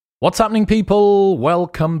What's happening, people?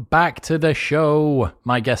 Welcome back to the show.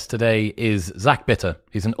 My guest today is Zach Bitter.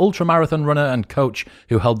 He's an ultramarathon runner and coach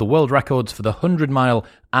who held the world records for the 100-mile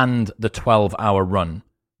and the 12-hour run.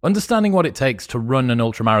 Understanding what it takes to run an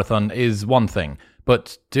ultramarathon is one thing,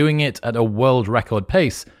 but doing it at a world record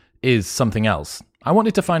pace is something else. I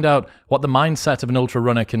wanted to find out what the mindset of an ultra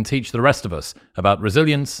runner can teach the rest of us about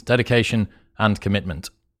resilience, dedication, and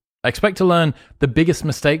commitment. I expect to learn the biggest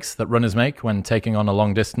mistakes that runners make when taking on a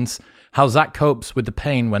long distance, how Zach copes with the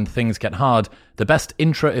pain when things get hard, the best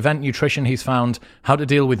intra-event nutrition he's found, how to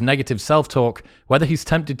deal with negative self-talk, whether he's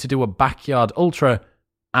tempted to do a backyard ultra,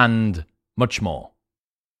 and much more.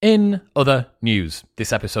 In other news,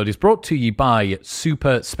 this episode is brought to you by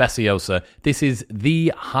Super Speciosa. This is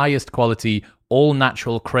the highest quality,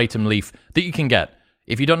 all-natural kratom leaf that you can get.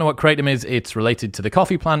 If you don't know what kratom is, it's related to the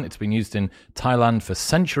coffee plant. It's been used in Thailand for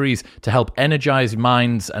centuries to help energize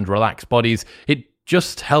minds and relax bodies. It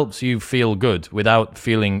just helps you feel good without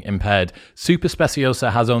feeling impaired. Super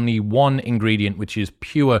Speciosa has only one ingredient, which is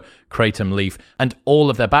pure kratom leaf, and all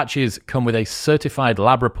of their batches come with a certified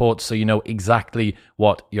lab report so you know exactly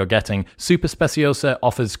what you're getting. Super Speciosa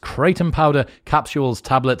offers kratom powder, capsules,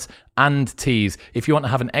 tablets, and teas. If you want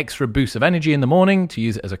to have an extra boost of energy in the morning to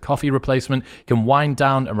use it as a coffee replacement, you can wind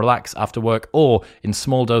down and relax after work, or in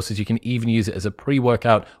small doses you can even use it as a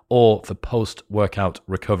pre-workout or for post-workout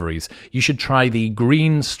recoveries. You should try the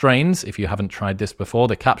green strains if you haven't tried this before.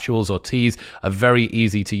 The capsules or teas are very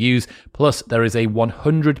easy to use, plus there is a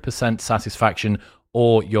 100% satisfaction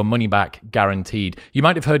or your money back guaranteed. You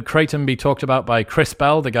might have heard kratom be talked about by Chris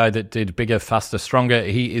Bell, the guy that did Bigger, Faster, Stronger.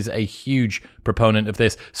 He is a huge proponent of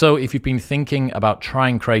this. So if you've been thinking about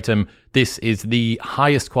trying kratom, this is the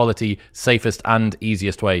highest quality, safest, and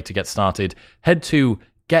easiest way to get started. Head to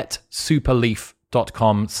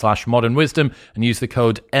getsuperleaf.com/modernwisdom and use the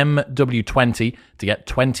code MW20 to get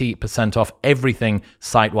 20% off everything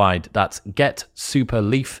site-wide. That's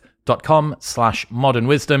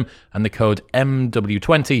getsuperleaf.com/modernwisdom and the code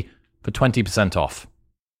MW20 for 20% off.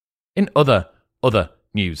 In other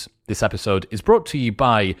news, this episode is brought to you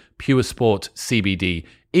by Pure Sport CBD.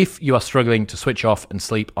 If you are struggling to switch off and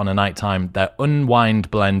sleep on a nighttime, their Unwind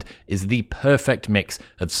blend is the perfect mix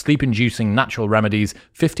of sleep-inducing natural remedies,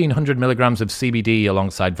 1,500 milligrams of CBD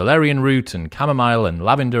alongside valerian root and chamomile and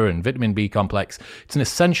lavender and vitamin B complex. It's an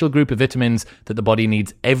essential group of vitamins that the body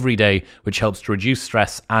needs every day, which helps to reduce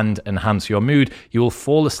stress and enhance your mood. You will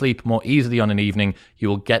fall asleep more easily on an evening, you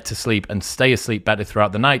will get to sleep and stay asleep better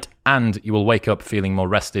throughout the night, and you will wake up feeling more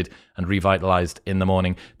rested and revitalized in the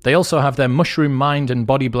morning. They also have their Mushroom Mind and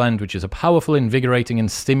Body blend, which is a powerful, invigorating and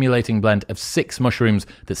stimulating blend of 6 mushrooms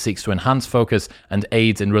that seeks to enhance focus and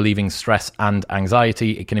aids in relieving stress and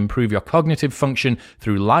anxiety. It can improve your cognitive function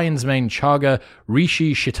through lion's mane, chaga,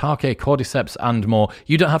 reishi, shiitake, cordyceps, and more.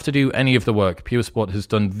 You don't have to do any of the work. Pure Sport has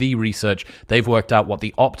done the research. They've worked out what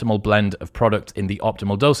the optimal blend of product in the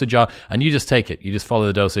optimal dosage are, and you just take it. You just follow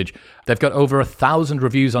the dosage. They've got over 1,000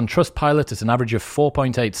 reviews on Trustpilot. It's an average of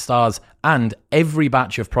 4.8 stars, and every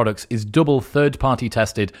batch of products is double third-party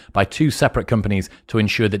tested by 2 separate companies to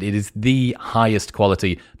ensure that it is the highest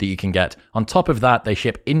quality that you can get. On top of that, they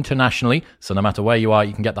ship internationally, so no matter where you are,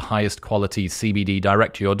 you can get the highest quality CBD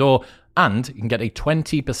direct to your door, and you can get a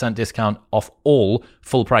 20% discount off all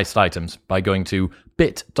full-priced items by going to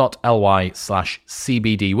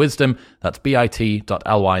bit.ly/cbdwisdom. That's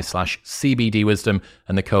bit.ly/cbdwisdom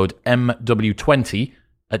and the code MW20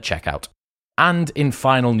 at checkout. And in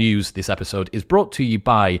final news, this episode is brought to you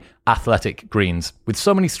by Athletic Greens. With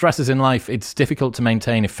so many stresses in life, it's difficult to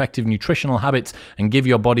maintain effective nutritional habits and give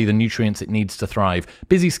your body the nutrients it needs to thrive.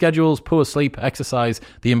 Busy schedules, poor sleep, exercise,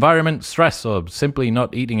 the environment, stress, or simply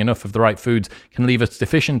not eating enough of the right foods can leave us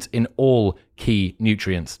deficient in all key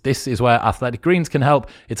nutrients. This is where Athletic Greens can help.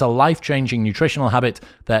 It's a life-changing nutritional habit.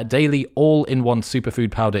 Their daily all-in-one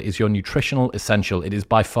superfood powder is your nutritional essential. It is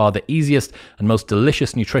by far the easiest and most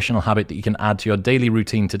delicious nutritional habit that you can add to your daily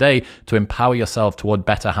routine today to empower yourself toward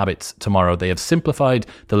better habits tomorrow. They have simplified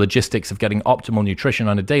the logistics of getting optimal nutrition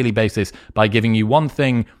on a daily basis by giving you one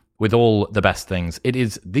thing with all the best things. It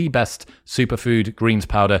is the best superfood greens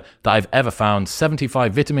powder that I've ever found.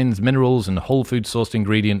 75 vitamins, minerals, and whole food sourced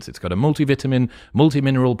ingredients. It's got a multivitamin,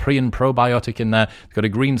 multi-mineral, pre and probiotic in there. It's got a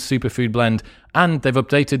green superfood blend, and they've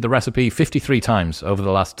updated the recipe 53 times over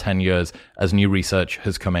the last 10 years as new research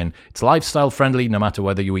has come in. It's lifestyle friendly no matter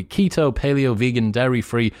whether you eat keto, paleo, vegan,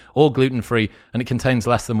 dairy-free, or gluten-free, and it contains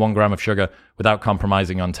less than 1 gram of sugar without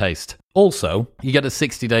compromising on taste. Also, you get a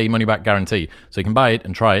 60-day money-back guarantee, so you can buy it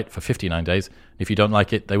and try it for 59 days. If you don't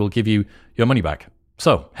like it, they will give you your money back.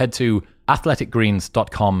 So head to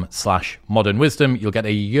athleticgreens.com/modernwisdom. You'll get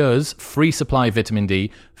a year's free supply of vitamin D,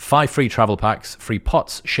 5 free travel packs, free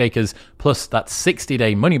pots, shakers, plus that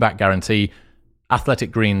 60-day money-back guarantee.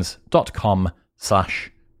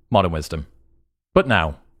 athleticgreens.com/modernwisdom. But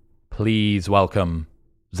now, please welcome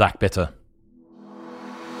Zach Bitter.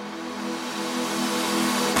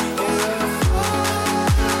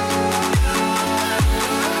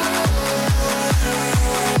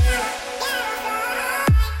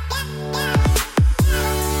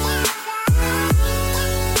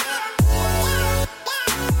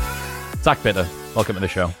 Zach Bitter, welcome to the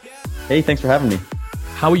show. Hey, thanks for having me.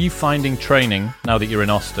 How are you finding training now that you're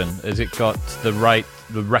in Austin? Has it got the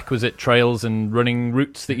requisite trails and running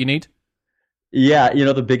routes that you need? Yeah,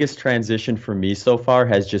 the biggest transition for me so far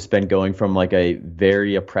has just been going from like a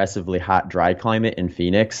very oppressively hot, dry climate in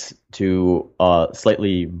Phoenix to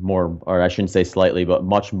slightly more, or I shouldn't say slightly, but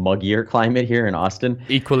much muggier climate here in Austin.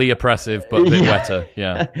 Equally oppressive, but a bit wetter.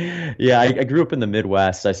 Yeah. Yeah, I grew up in the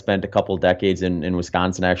Midwest. I spent a couple decades in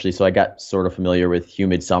Wisconsin, actually, so I got sort of familiar with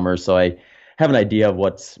humid summers. So I have an idea of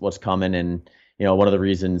what's coming. And one of the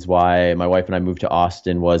reasons why my wife and I moved to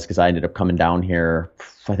Austin was because I ended up coming down here,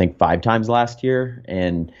 I think 5 times last year,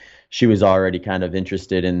 and she was already kind of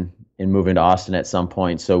interested in moving to Austin at some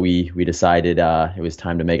point. So we decided it was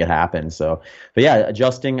time to make it happen. So, but yeah,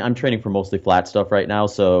 adjusting. I'm training for mostly flat stuff right now,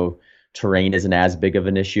 so terrain isn't as big of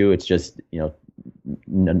an issue. It's just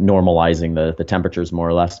normalizing the temperatures more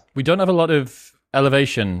or less. We don't have a lot of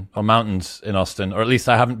elevation or mountains in Austin, or at least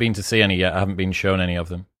I haven't been to see any yet. I haven't been shown any of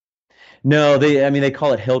them. No, they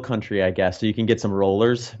call it hill country, I guess. So you can get some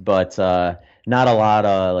rollers, but not a lot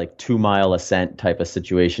of like 2-mile ascent type of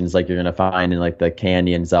situations like you're going to find in like the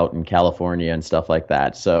canyons out in California and stuff like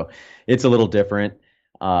that. So it's a little different.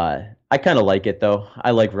 I kind of like it though.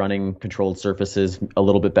 I like running controlled surfaces a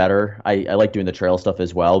little bit better. I like doing the trail stuff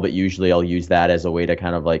as well, but usually I'll use that as a way to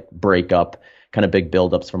kind of like break up kind of big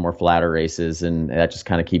buildups for more flatter races, and that just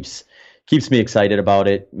kind of keeps me excited about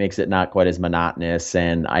it, makes it not quite as monotonous,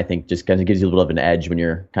 and I think just kind of gives you a little bit of an edge when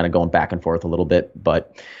you're kind of going back and forth a little bit.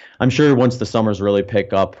 But I'm sure once the summers really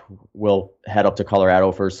pick up, we'll head up to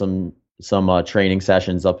Colorado for some training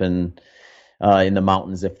sessions up in the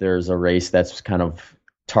mountains if there's a race that's kind of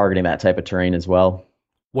targeting that type of terrain as well.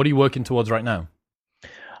 What are you working towards right now?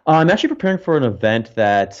 I'm actually preparing for an event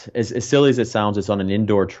that, as silly as it sounds, it's on an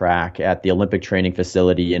indoor track at the Olympic Training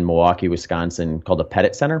Facility in Milwaukee, Wisconsin, called the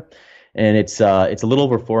Pettit Center. And it's a little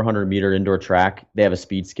over 400-meter indoor track. They have a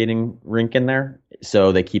speed skating rink in there,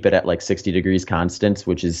 so they keep it at like 60 degrees constant,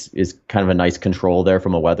 which is kind of a nice control there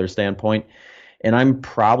from a weather standpoint. And I'm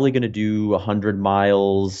probably going to do 100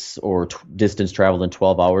 miles or distance traveled in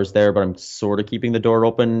 12 hours there, but I'm sort of keeping the door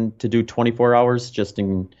open to do 24 hours just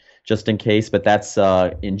in case. But that's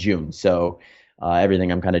in June, so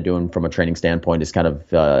everything I'm kind of doing from a training standpoint is kind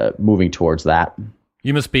of moving towards that.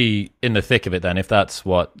 You must be in the thick of it then, if that's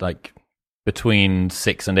what, like, between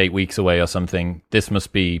 6 and 8 weeks away or something. This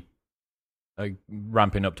must be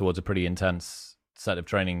ramping up towards a pretty intense set of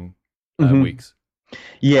training weeks.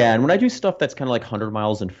 Yeah, and when I do stuff that's kind of like 100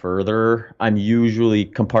 miles and further, I'm usually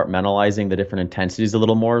compartmentalizing the different intensities a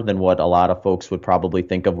little more than what a lot of folks would probably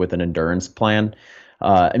think of with an endurance plan.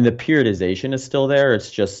 And the periodization is still there. It's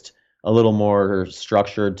just a little more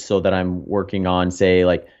structured so that I'm working on, say,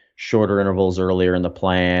 like shorter intervals earlier in the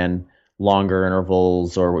plan, longer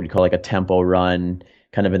intervals, or what you call like a tempo run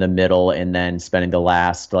kind of in the middle, and then spending the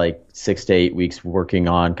last like 6 to 8 weeks working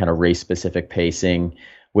on kind of race specific pacing,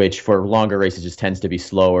 which for longer races just tends to be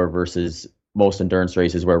slower versus most endurance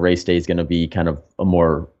races where race day is going to be kind of a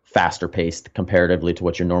more faster paced comparatively to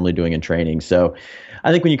what you're normally doing in training. So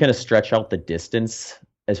I think when you kind of stretch out the distance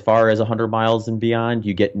as far as 100 miles and beyond,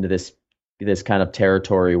 you get into this kind of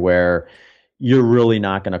territory where you're really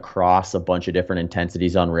not going to cross a bunch of different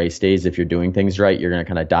intensities on race days. If you're doing things right, you're going to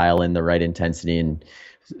kind of dial in the right intensity and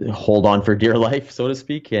hold on for dear life, so to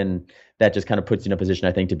speak. And that just kind of puts you in a position,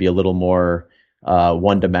 I think, to be a little more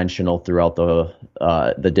one-dimensional throughout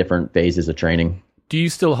the different phases of training. Do you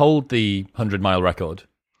still hold the 100-mile record?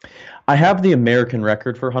 I have the American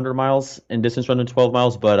record for 100 miles in distance run in 12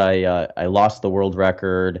 miles, but I lost the world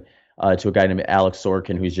record to a guy named Alex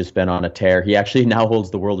Sorkin, who's just been on a tear. He actually now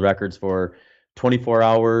holds the world records for 24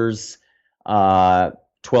 hours,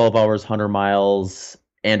 12 hours, 100 miles,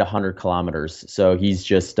 and 100 kilometers. So he's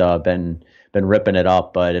just been ripping it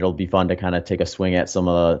up, but it'll be fun to kind of take a swing at some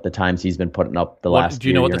of the times he's been putting up the last year. Do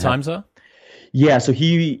you know what the times are? Yeah, so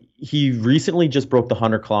he recently just broke the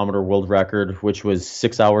 100-kilometer world record, which was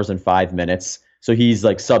 6 hours and 5 minutes. So he's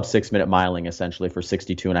like sub 6-minute miling essentially for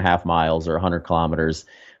 62 and a half miles or 100 kilometers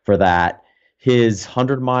for that. His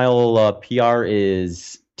 100-mile PR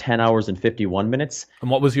is 10 hours and 51 minutes. And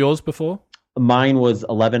what was yours before? Mine was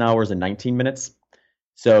 11 hours and 19 minutes.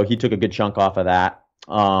 So he took a good chunk off of that.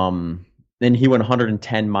 Then he went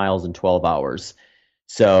 110 miles in 12 hours.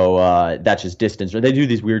 So that's just distance. Or they do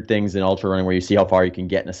these weird things in ultra running where you see how far you can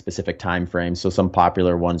get in a specific time frame. So some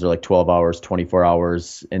popular ones are like 12 hours, 24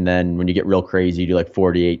 hours. And then when you get real crazy, you do like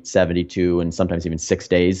 48, 72, and sometimes even 6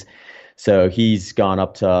 days. So he's gone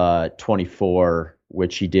up to 24,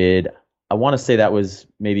 which he did. I want to say that was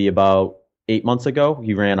maybe about 8 months ago.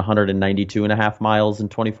 He ran 192 and a half miles in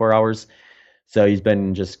 24 hours. So he's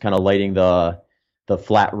been just kind of lighting the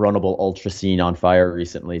flat runnable ultra scene on fire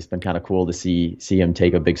recently. It's been kind of cool to see him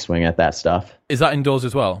take a big swing at that stuff. Is that indoors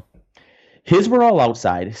as well? His were all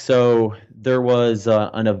outside. So there was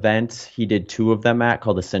an event he did 2 of them at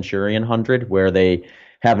called the Centurion 100, where they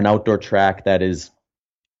have an outdoor track that is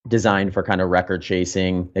designed for kind of record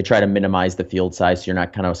chasing. They try to minimize the field size so you're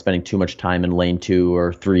not kind of spending too much time in lane 2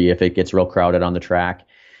 or 3 if it gets real crowded on the track.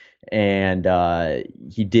 And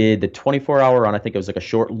he did the 24-hour run. I think it was like a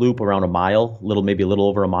short loop around a mile, maybe a little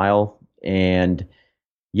over a mile. And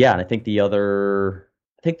yeah, and I think the other,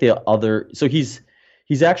 so he's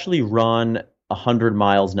actually run 100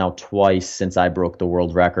 miles now twice since I broke the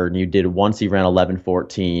world record. And you did once, he ran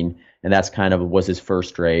 11:14, and that's kind of was his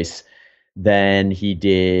first race. Then he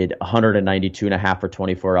did 192 and a half for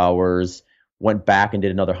 24 hours, went back and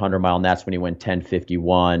did another 100-mile, and that's when he went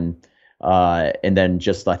 10:51. And then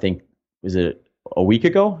just, I think, was it a week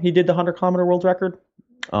ago, he did the 100-kilometer world record.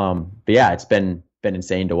 But yeah, it's been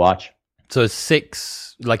insane to watch. So a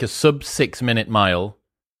sub 6 minute mile.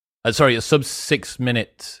 A sub 6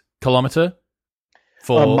 minute kilometer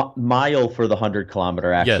for mile for the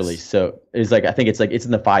 100-kilometer actually. Yes. So it's like, I think it's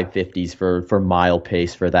in the 550s for mile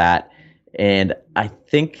pace for that. And I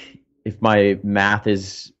think if my math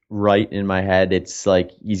is right in my head, it's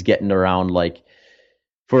like he's getting around like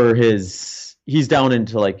he's down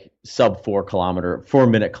into like sub 4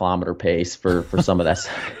 minute kilometer pace for some of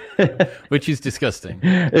that. Which is disgusting.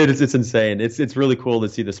 It's insane. It's really cool to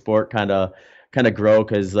see the sport kind of grow,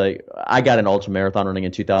 because like I got an ultra marathon running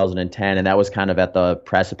in 2010, and that was kind of at the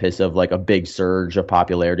precipice of like a big surge of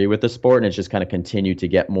popularity with the sport, and it's just kind of continued to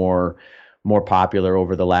get more popular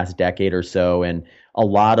over the last decade or so. And a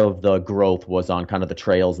lot of the growth was on kind of the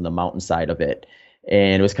trails and the mountainside of it.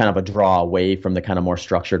 And it was kind of a draw away from the kind of more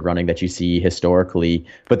structured running that you see historically.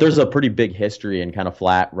 But there's a pretty big history in kind of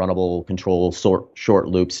flat, runnable, control, short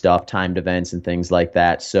loop stuff, timed events and things like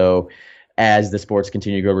that. So as the sports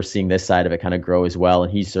continue to grow, we're seeing this side of it kind of grow as well.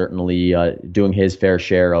 And he's certainly doing his fair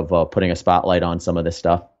share of putting a spotlight on some of this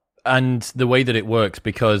stuff. And the way that it works,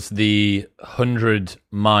 because the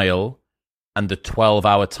 100-mile and the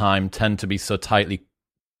 12-hour time tend to be so tightly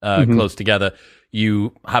close together,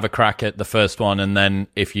 you have a crack at the first one, and then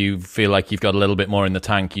if you feel like you've got a little bit more in the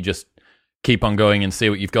tank, you just keep on going and see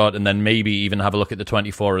what you've got, and then maybe even have a look at the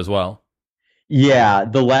 24 as well. Yeah,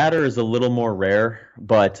 the latter is a little more rare,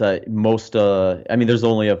 but there's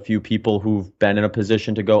only a few people who've been in a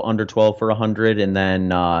position to go under 12 for 100 and then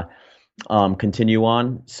continue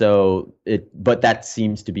on. But that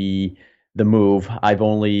seems to be the move. At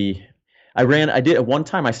one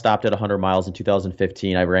time I stopped at 100 miles in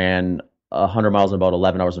 2015. I ran 100 miles in about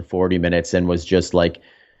 11 hours and 40 minutes and was just like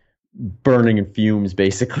burning in fumes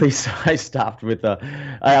basically. So I stopped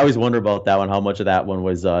I always wonder about that one, how much of that one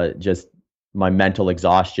was just my mental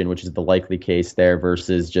exhaustion, which is the likely case there,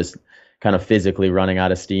 versus just kind of physically running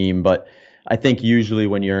out of steam. But I think usually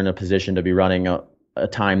when you're in a position to be running a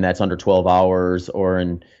time that's under 12 hours, or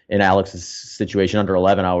in Alex's situation under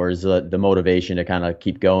 11 hours, the motivation to kind of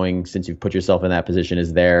keep going, since you've put yourself in that position,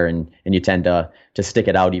 is there, and you tend to stick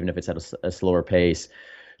it out even if it's at a slower pace.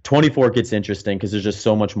 24 gets interesting because there's just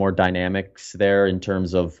so much more dynamics there in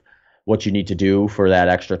terms of what you need to do for that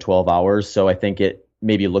extra 12 hours. So I think it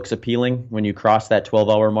maybe looks appealing when you cross that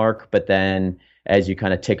 12-hour mark, but then as you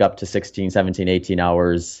kind of tick up to 16, 17, 18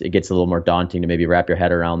 hours, it gets a little more daunting to maybe wrap your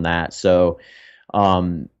head around that. So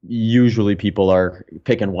usually people are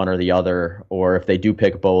picking one or the other, or if they do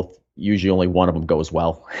pick both, usually only one of them goes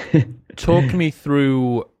well. Talk me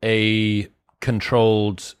through a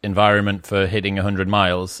controlled environment for hitting 100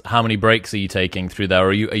 miles. How many breaks are you taking through there?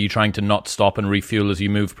 Are you trying to not stop and refuel as you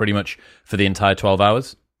move pretty much for the entire 12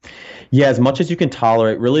 hours? Yeah, as much as you can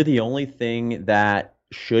tolerate. Really, the only thing that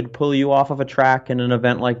should pull you off of a track in an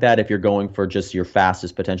event like that, if you're going for just your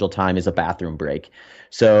fastest potential time, is a bathroom break.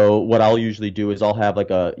 So what I'll usually do is I'll have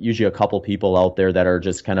usually a couple people out there that are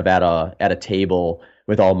just kind of at a table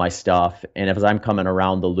with all my stuff. And as I'm coming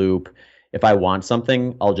around the loop, if I want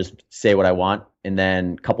something, I'll just say what I want, and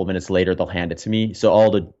then a couple minutes later they'll hand it to me. So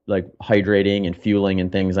all the like hydrating and fueling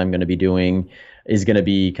and things I'm going to be doing is going to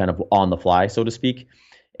be kind of on the fly, so to speak.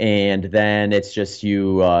 And then it's just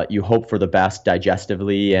you hope for the best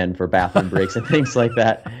digestively and for bathroom breaks and things like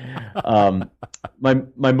that.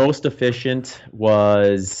 My most efficient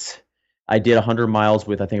was I did 100 miles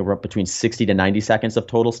with I think between 60 to 90 seconds of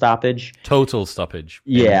total stoppage. Total stoppage.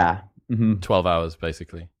 Yeah. 12 hours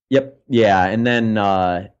basically. Yep. Yeah. And then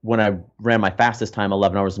when I ran my fastest time,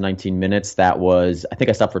 11 hours and 19 minutes, that was, I think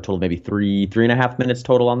I stopped for a total of maybe three and a half minutes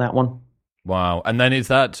total on that one. Wow. And then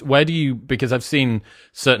because I've seen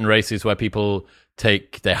certain races where people they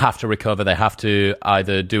have to recover, they have to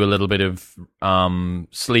either do a little bit of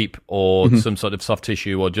sleep or some sort of soft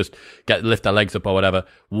tissue or just lift their legs up or whatever.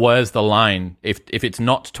 Where's the line? If it's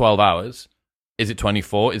not 12 hours, is it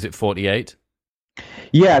 24? Is it 48?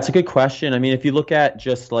 Yeah, it's a good question. I mean, if you look at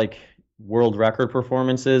just like world record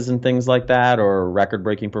performances and things like that, or record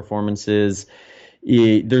breaking performances,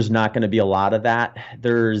 there's not going to be a lot of that.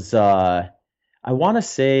 There's, I want to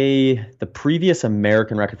say the previous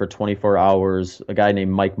American record for 24 hours, a guy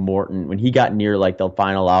named Mike Morton, when he got near like the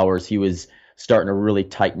final hours, he was starting to really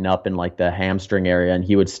tighten up in like the hamstring area, and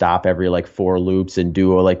he would stop every like 4 loops and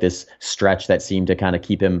do like this stretch that seemed to kind of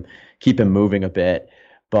keep him moving a bit.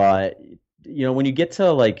 But when you get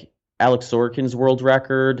to like Alex Sorokin's world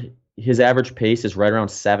record, his average pace is right around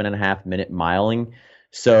 7.5 minute miling.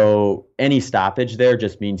 So any stoppage there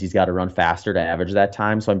just means he's got to run faster to average that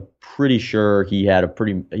time. So I'm pretty sure he had a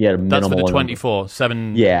minimal. That's for the 24,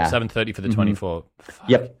 7:30 for the 24.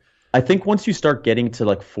 Yep. I think once you start getting to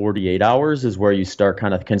like 48 hours is where you start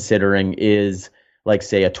kind of considering is like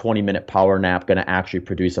say a 20-minute power nap going to actually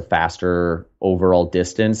produce a faster overall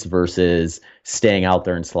distance versus staying out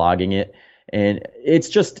there and slogging it. And it's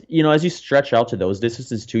just, as you stretch out to those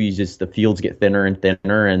distances too, the fields get thinner and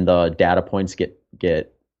thinner and the data points get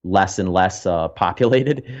less and less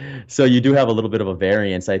populated. So you do have a little bit of a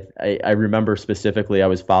variance. I remember specifically I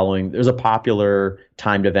was following, there's a popular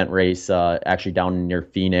timed event race actually down near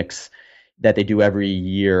Phoenix that they do every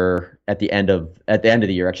year at the end of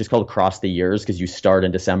the year. Actually, it's called Across the Years because you start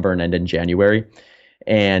in December and end in January.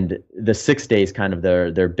 And the 6 days kind of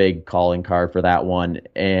their big calling card for that one.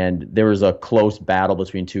 And there was a close battle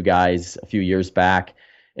between two guys a few years back,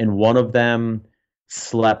 and one of them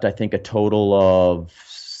slept, I think, a total of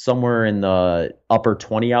somewhere in the upper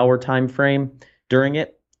 20-hour time frame during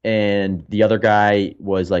it, and the other guy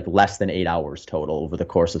was like less than 8 hours total over the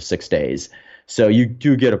course of 6 days. So you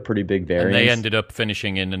do get a pretty big variance. And they ended up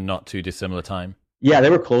finishing in a not too dissimilar time. Yeah,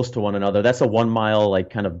 they were close to one another. That's a 1 mile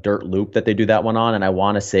like kind of dirt loop that they do that one on, and I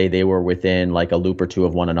want to say they were within like a loop or two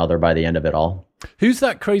of one another by the end of it all. Who's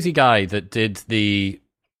that crazy guy that did the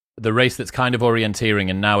race that's kind of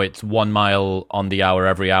orienteering and now it's 1 mile on the hour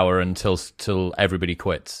every hour until everybody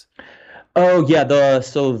quits? Oh yeah,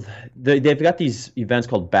 they've got these events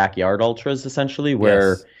called backyard ultras essentially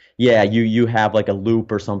where you have like a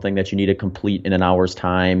loop or something that you need to complete in an hour's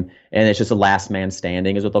time, and it's just a last man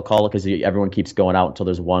standing is what they'll call it because everyone keeps going out until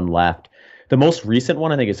there's one left. The most recent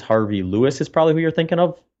one I think is Harvey Lewis is probably who you're thinking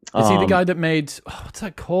of. Is he the guy that made what's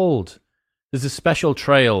that called? There's a special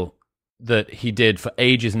trail that he did for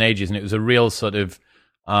ages and ages, and it was a real sort of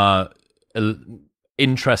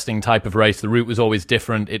interesting type of race. The route was always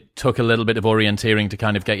different. It took a little bit of orienteering to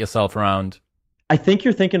kind of get yourself around. I think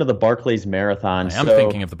you're thinking of the Barclays Marathon. I am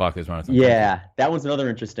thinking of the Barclays Marathon. Yeah, that one's another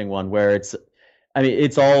interesting one where it's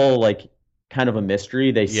all like kind of a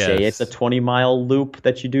mystery. They say it's a 20-mile loop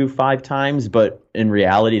that you do 5 times, but in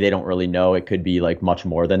reality, they don't really know. It could be like much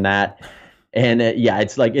more than that. And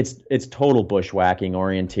it's like it's total bushwhacking,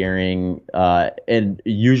 orienteering, and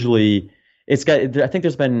usually it's got. I think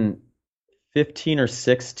there's been 15 or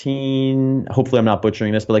 16. Hopefully, I'm not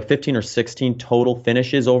butchering this, but like 15 or 16 total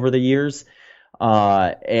finishes over the years.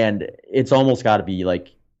 And it's almost got to be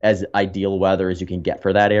like as ideal weather as you can get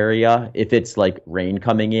for that area. If it's like rain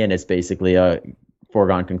coming in, it's basically a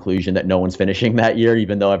foregone conclusion that no one's finishing that year,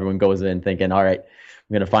 even though everyone goes in thinking, all right,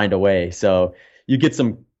 I'm going to find a way. So you get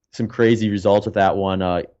some crazy results with that one.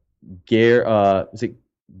 Was it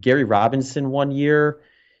Gary Robinson one year?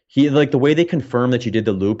 He like the way they confirm that you did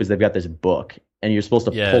the loop is they've got this book and you're supposed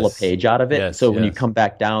to pull a page out of it. So when you come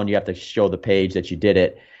back down, you have to show the page that you did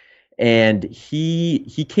it. And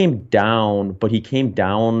he came down, but he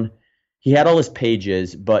had all his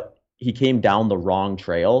pages, but he came down the wrong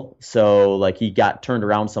trail. So like he got turned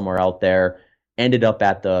around somewhere out there, ended up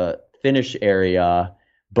at the finish area,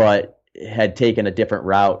 but had taken a different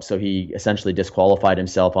route. So he essentially disqualified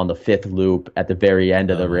himself on the 5th loop at the very end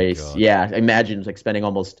of the race. God. Yeah. Imagine like spending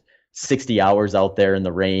almost 60 hours out there in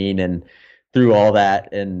the rain. And through all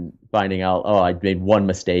that and finding out, oh, I made one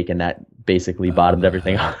mistake and that basically Oh, bottomed that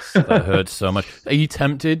everything out. hurts. That hurts so much. Are you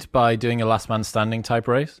tempted by doing a last man standing type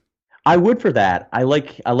race? I would for that. I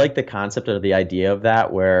like the concept or the idea of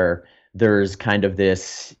that where there's kind of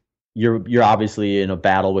this you're obviously in a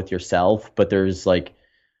battle with yourself, but there's like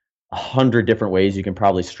 100 different ways you can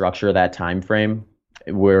probably structure that time frame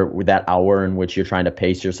where with that hour in which you're trying to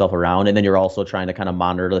pace yourself around, and then you're also trying to kind of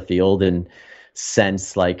monitor the field and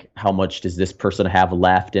sense like how much does this person have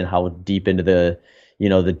left and how deep into the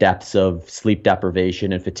depths of sleep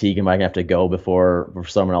deprivation and fatigue am I gonna have to go before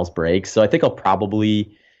someone else breaks. So I think I'll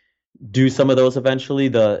probably do some of those eventually.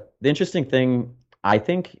 The interesting thing I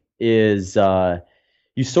think is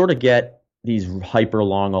you sort of get these hyper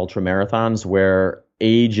long ultra marathons where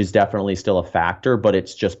age is definitely still a factor, but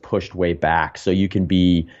it's just pushed way back. So you can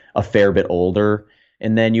be a fair bit older.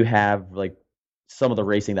 And then you have like some of the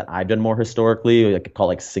racing that I've done more historically, I could call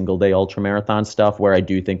like single day ultra marathon stuff, where I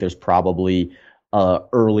do think there's probably a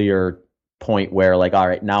earlier point where like, all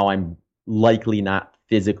right, now I'm likely not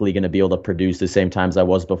physically going to be able to produce the same times I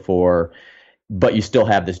was before, but you still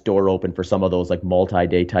have this door open for some of those like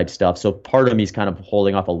multi-day type stuff. So part of me is kind of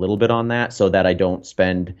holding off a little bit on that so that I don't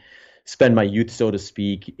spend my youth, so to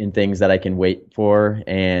speak, in things that I can wait for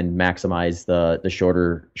and maximize the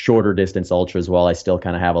shorter distance ultras while I still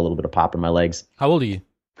kind of have a little bit of pop in my legs. How old are you?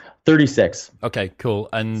 36. Okay, cool.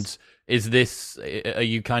 And are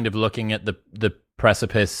you kind of looking at the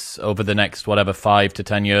precipice over the next, whatever, 5 to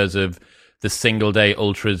 10 years of the single day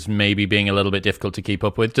ultras maybe being a little bit difficult to keep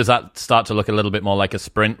up with? Does that start to look a little bit more like a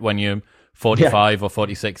sprint when you're 45 or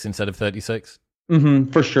 46 instead of 36?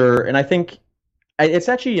 For sure. And I think it's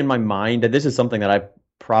actually in my mind that this is something that I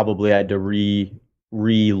probably had to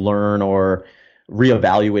relearn or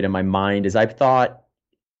reevaluate in my mind. Is I've thought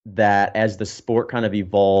that as the sport kind of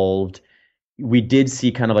evolved, we did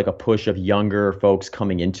see kind of like a push of younger folks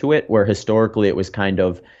coming into it, where historically it was kind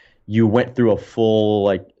of you went through a full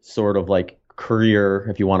like sort of like career,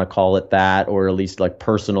 if you want to call it that, or at least like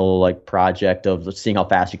personal like project of seeing how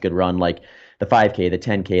fast you could run like the 5K, the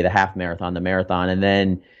 10K, the half marathon, the marathon, and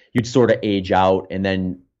then you'd sort of age out, and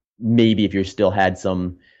then maybe if you still had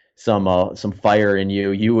some fire in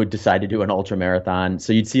you, you would decide to do an ultra marathon.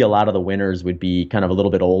 So you'd see a lot of the winners would be kind of a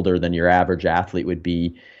little bit older than your average athlete would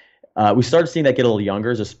be. We started seeing that get a little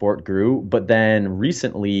younger as the sport grew, but then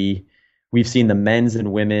recently we've seen the men's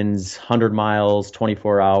and women's 100 miles,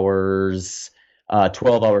 24 hours,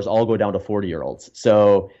 12 hours all go down to 40-year-olds.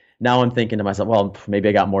 So now I'm thinking to myself, well, maybe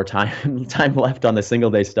I got more time left on the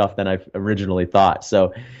single day stuff than I originally thought.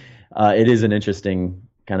 So it is an interesting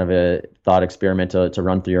kind of a thought experiment to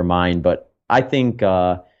run through your mind. But I think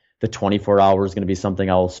the 24 hours is going to be something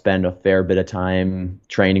I'll spend a fair bit of time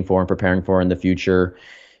training for and preparing for in the future.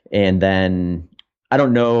 And then I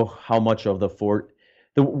don't know how much of the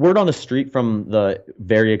word on the street from the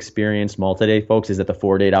very experienced multi-day folks is that the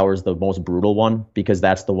 4 to 8 hours is the most brutal one, because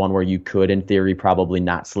that's the one where you could, in theory, probably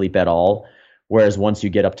not sleep at all. Whereas once you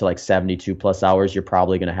get up to like 72 plus hours, you're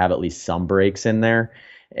probably going to have at least some breaks in there.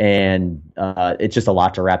 And it's just a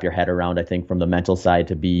lot to wrap your head around, I think, from the mental side,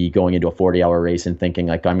 to be going into a 40-hour race and thinking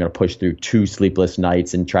like I'm going to push through 2 sleepless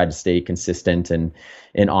nights and try to stay consistent and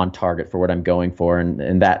on target for what I'm going for.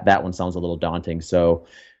 And that one sounds a little daunting. So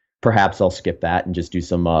perhaps I'll skip that and just do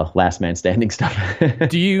some last man standing stuff.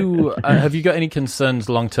 Do you have you got any concerns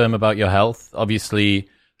long term about your health? Obviously,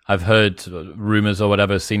 I've heard rumors or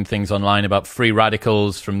whatever, seen things online about free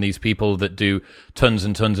radicals from these people that do tons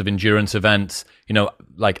and tons of endurance events,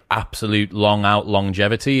 like absolute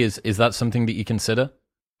longevity. Is that something that you consider?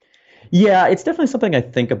 Yeah, it's definitely something I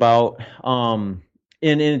think about. And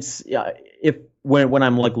it's if when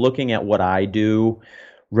I'm like looking at what I do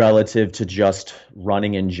relative to just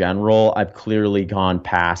running in general, I've clearly gone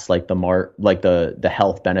past like the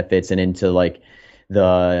health benefits and into like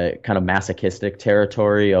the kind of masochistic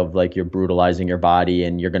territory of like you're brutalizing your body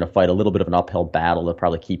and you're going to fight a little bit of an uphill battle to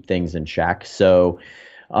probably keep things in check. So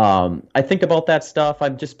I think about that stuff.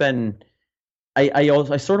 I've just been I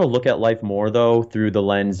sort of look at life more though through the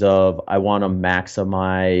lens of I want to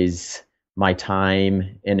maximize my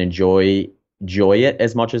time and enjoy it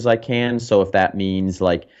as much as I can. So if that means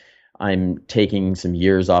like I'm taking some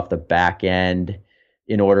years off the back end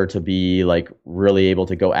in order to be like really able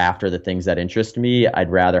to go after the things that interest me,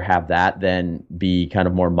 I'd rather have that than be kind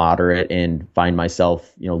of more moderate and find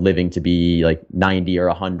myself, living to be like 90 or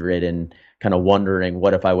 100 and kind of wondering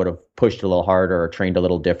what if I would have pushed a little harder or trained a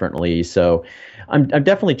little differently. So I'm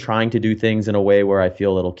definitely trying to do things in a way where I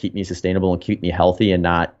feel it'll keep me sustainable and keep me healthy and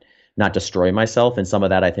not destroy myself. And some of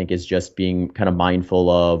that I think is just being kind of mindful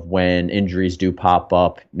of when injuries do pop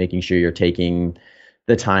up, making sure you're taking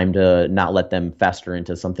the time to not let them fester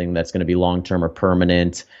into something that's going to be long term or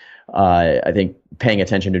permanent. I think paying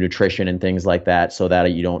attention to nutrition and things like that, so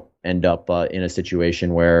that you don't end up in a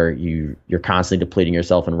situation where you're constantly depleting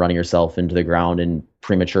yourself and running yourself into the ground and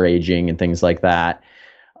premature aging and things like that.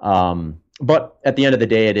 But at the end of the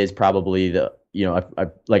day, it is probably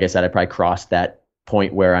like I said, I probably crossed that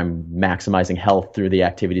point where I'm maximizing health through the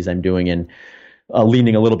activities I'm doing and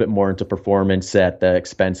leaning a little bit more into performance at the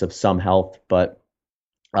expense of some health. But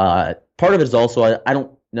part of it is also I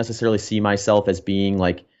don't necessarily see myself as being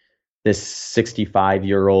like this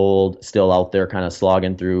 65-year-old still out there kind of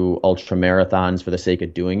slogging through ultra marathons for the sake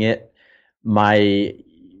of doing it. My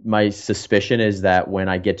suspicion is that when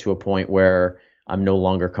I get to a point where I'm no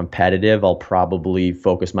longer competitive, I'll probably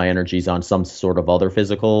focus my energies on some sort of other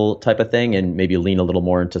physical type of thing and maybe lean a little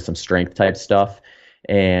more into some strength type stuff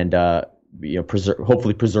and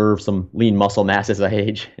hopefully preserve some lean muscle mass as I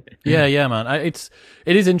age. Yeah, man. It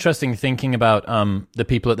is interesting thinking about the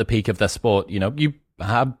people at the peak of their sport. You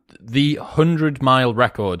have the 100-mile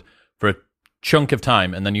record for a chunk of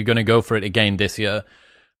time, and then you're going to go for it again this year.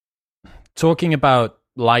 Talking about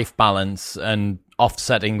life balance and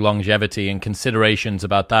offsetting longevity and considerations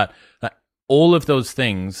about that, all of those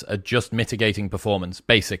things are just mitigating performance,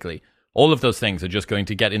 basically. All of those things are just going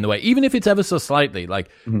to get in the way, even if it's ever so slightly. Like,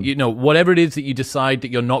 whatever it is that you decide that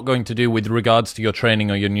you're not going to do with regards to your training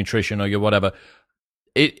or your nutrition or your whatever,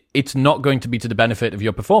 it's not going to be to the benefit of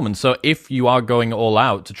your performance. So if you are going all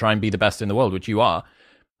out to try and be the best in the world, which you are,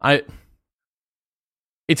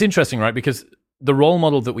 it's interesting, right? Because the role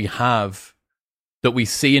model that we have, that we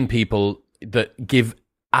see in people that give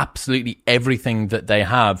absolutely everything that they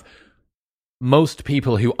have, most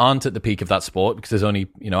people who aren't at the peak of that sport, because there's only,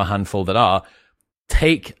 a handful that are,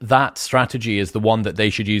 take that strategy as the one that they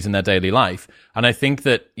should use in their daily life. And I think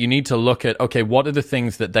that you need to look at, okay, what are the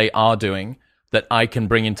things that they are doing that I can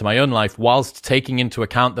bring into my own life whilst taking into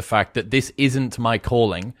account the fact that this isn't my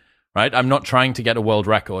calling, right? I'm not trying to get a world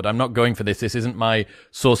record. I'm not going for this. This isn't my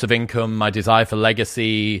source of income, my desire for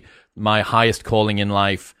legacy, my highest calling in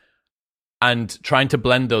life. And trying to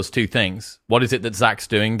blend those two things. What is it that Zach's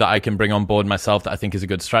doing that I can bring on board myself that I think is a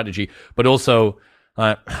good strategy? But also,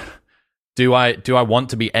 do I want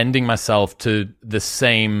to be ending myself to the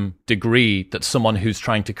same degree that someone who's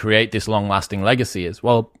trying to create this long-lasting legacy is?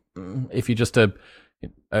 Well, if you're just a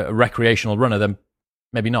recreational runner, then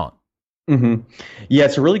maybe not. Mm-hmm. Yeah,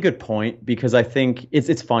 it's a really good point because I think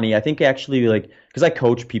it's funny. I think actually, because I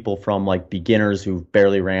coach people from like beginners who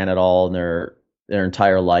barely ran at all in their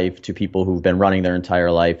entire life to people who've been running their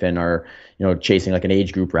entire life and are, chasing like an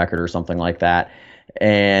age group record or something like that.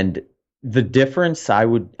 And the difference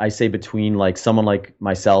I say between like someone like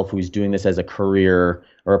myself who's doing this as a career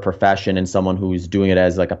or a profession and someone who's doing it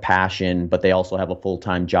as like a passion, but they also have a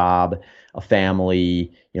full-time job, a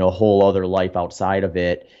family, a whole other life outside of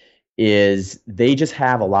it, is they just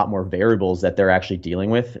have a lot more variables that they're actually dealing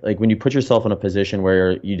with. Like when you put yourself in a position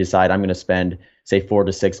where you decide I'm going to spend say 4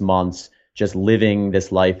 to 6 months just living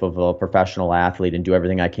this life of a professional athlete and do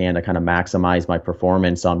everything I can to kind of maximize my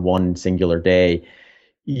performance on one singular day,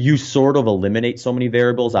 you sort of eliminate so many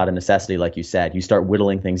variables out of necessity. Like you said, you start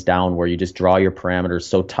whittling things down where you just draw your parameters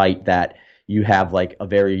so tight that you have like a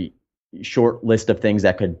very short list of things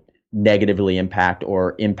that could negatively impact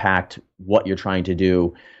or impact what you're trying to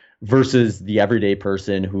do versus the everyday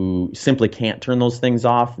person who simply can't turn those things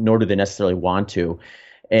off, nor do they necessarily want to.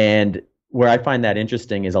 And where I find that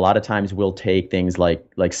interesting is a lot of times we'll take things like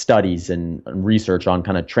studies and research on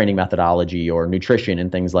kind of training methodology or nutrition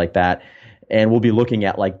and things like that. And we'll be looking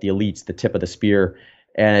at like the elites, the tip of the spear.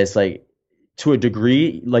 And it's like, to a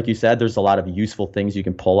degree, like you said, there's a lot of useful things you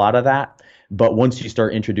can pull out of that. But once you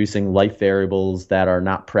start introducing life variables that are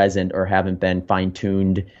not present or haven't been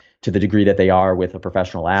fine-tuned to the degree that they are with a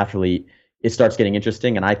professional athlete, it starts getting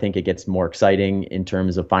interesting. And I think it gets more exciting in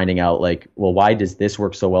terms of finding out like, well, why does this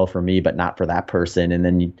work so well for me, but not for that person? And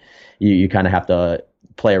then you kind of have to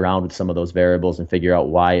play around with some of those variables and figure out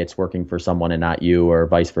why it's working for someone and not you, or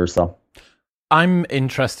vice versa. I'm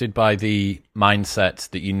interested by the mindset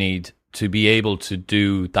that you need to be able to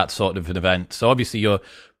do that sort of an event. So obviously you're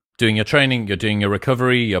doing your training, you're doing your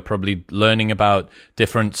recovery, you're probably learning about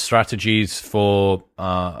different strategies for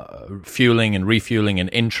fueling and refueling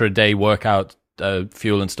and intraday workout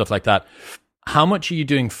fuel and stuff like that. How much are you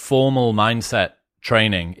doing formal mindset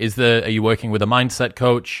training? Are you working with a mindset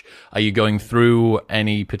coach? Are you going through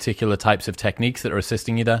any particular types of techniques that are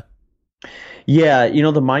assisting you there? Yeah,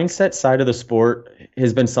 the mindset side of the sport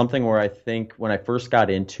has been something where I think when I first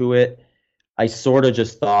got into it, I sort of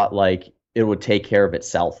just thought like it would take care of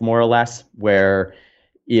itself more or less, where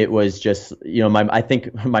it was just, I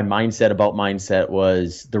think my mindset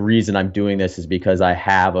was the reason I'm doing this is because I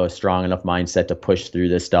have a strong enough mindset to push through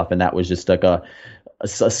this stuff. And that was just like a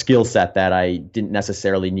skill set that I didn't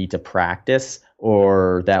necessarily need to practice,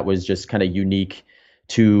 or that was just kind of unique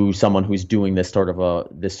to someone who's doing this sort of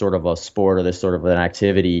a sport or this sort of an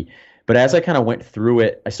activity. But as I kind of went through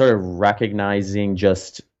it, I started recognizing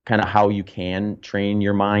just kind of how you can train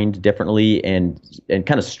your mind differently and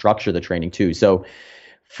kind of structure the training too. So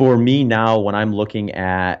for me now, when I'm looking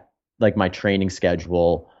at like my training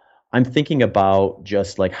schedule, I'm thinking about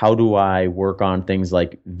just like, how do I work on things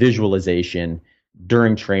like visualization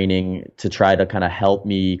during training to try to kind of help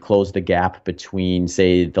me close the gap between,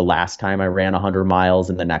 say, the last time I ran 100 miles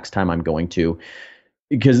and the next time I'm going to.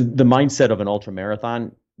 Because the mindset of an ultra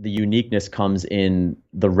marathon, the uniqueness comes in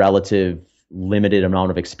the relative limited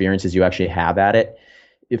amount of experiences you actually have at it,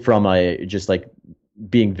 from a just like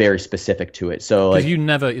being very specific to it. So like,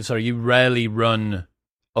 you rarely run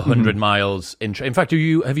 100 miles in fact,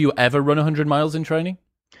 have you ever run 100 miles in training?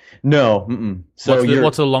 No. Mm-mm. So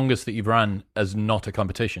what's the longest that you've ran as not a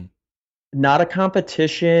competition? Not a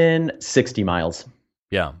competition, 60 miles.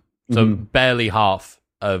 Yeah. So barely half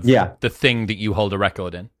of the thing that you hold a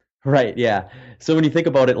record in. Right. Yeah. So when you think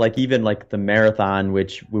about it, like even like the marathon,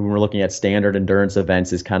 which when we're looking at standard endurance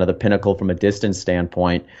events is kind of the pinnacle from a distance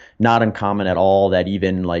standpoint, not uncommon at all that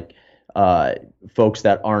even like folks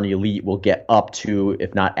that aren't elite will get up to,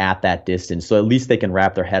 if not at that distance. So at least they can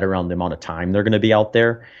wrap their head around the amount of time they're going to be out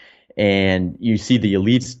there. And you see the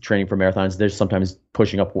elites training for marathons, they're sometimes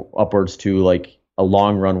pushing upwards to like a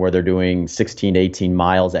long run where they're doing 16 to 18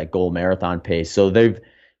 miles at goal marathon pace. So they've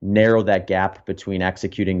narrowed that gap between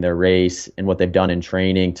executing their race and what they've done in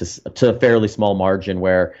training to a fairly small margin,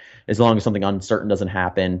 where as long as something uncertain doesn't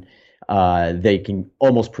happen, they can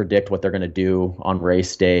almost predict what they're going to do on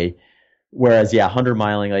race day. Whereas, 100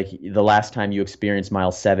 miling, like the last time you experienced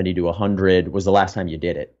miles 70 to 100 was the last time you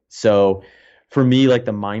did it. So for me, like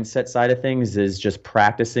the mindset side of things is just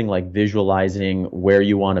practicing, like visualizing where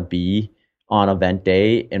you want to be on event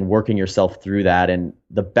day and working yourself through that. And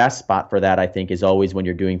the best spot for that, I think, is always when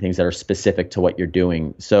you're doing things that are specific to what you're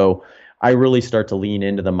doing. So I really start to lean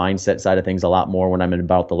into the mindset side of things a lot more when I'm in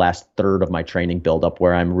about the last third of my training buildup,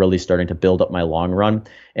 where I'm really starting to build up my long run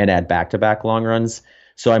and add back-to-back long runs.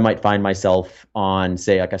 So I might find myself on,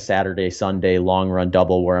 say, like a Saturday, Sunday long run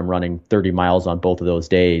double where I'm running 30 miles on both of those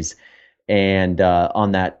days. And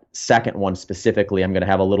on that second one specifically, I'm going to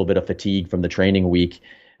have a little bit of fatigue from the training week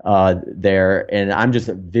there. And I'm just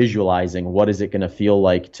visualizing what is it going to feel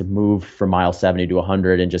like to move from mile 70 to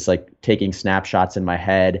 100, and just like taking snapshots in my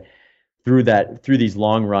head through these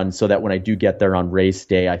long runs, so that when I do get there on race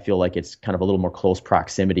day, I feel like it's kind of a little more close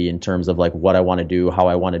proximity in terms of like what I want to do, how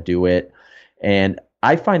I want to do it. And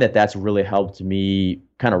I find that that's really helped me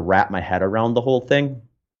kind of wrap my head around the whole thing,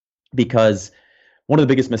 because one of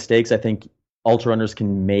the biggest mistakes I think ultra runners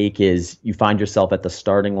can make is you find yourself at the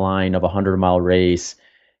starting line of a 100-mile race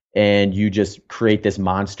and you just create this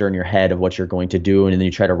monster in your head of what you're going to do, and then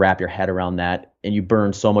you try to wrap your head around that, and you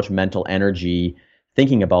burn so much mental energy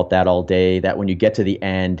thinking about that all day that when you get to the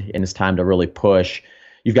end and it's time to really push,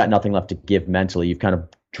 you've got nothing left to give mentally. You've kind of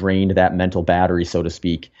drained that mental battery, so to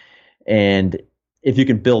speak. And if you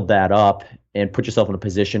can build that up and put yourself in a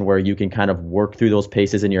position where you can kind of work through those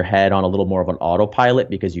paces in your head on a little more of an autopilot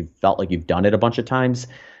because you've felt like you've done it a bunch of times,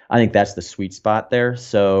 I think that's the sweet spot there.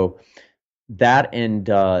 So that, and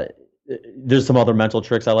there's some other mental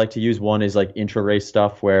tricks I like to use. One is like intra-race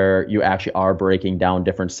stuff where you actually are breaking down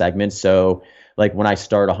different segments. So like when I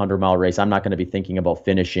start a 100-mile race, I'm not going to be thinking about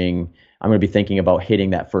finishing. I'm going to be thinking about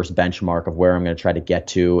hitting that first benchmark of where I'm going to try to get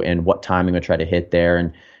to and what time I'm going to try to hit there,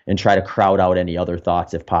 and try to crowd out any other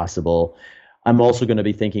thoughts if possible. I'm also going to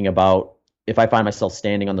be thinking about, if I find myself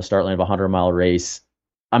standing on the start line of a 100-mile race,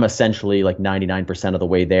 I'm essentially like 99% of the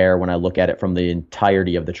way there when I look at it from the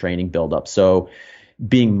entirety of the training buildup. So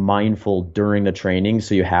being mindful during the training,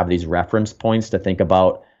 so you have these reference points to think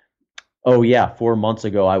about, oh yeah, 4 months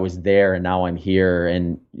ago I was there and now I'm here.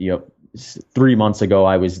 And 3 months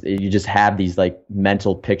ago you just have these like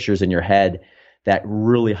mental pictures in your head that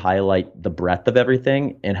really highlight the breadth of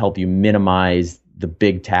everything and help you minimize the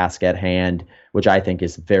big task at hand, which I think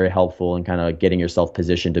is very helpful in kind of getting yourself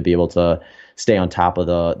positioned to be able to stay on top of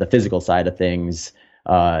the physical side of things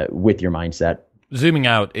with your mindset. Zooming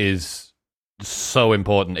out is so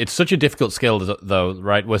important. It's such a difficult skill, though,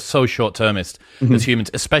 right? We're so short-termist as humans,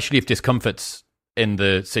 especially if discomfort's in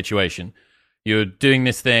the situation. You're doing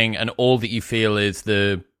this thing and all that you feel is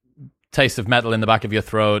the taste of metal in the back of your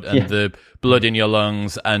throat and the blood in your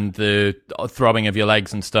lungs and the throbbing of your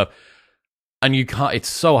legs and stuff. And you can't, it's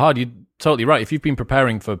so hard. totally right. If you've been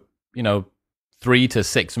preparing for, 3 to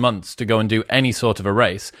 6 months to go and do any sort of a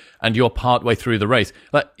race, and you're partway through the race,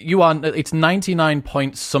 like it's 99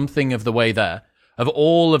 point something of the way there, of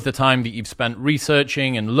all of the time that you've spent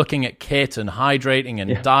researching and looking at kit and hydrating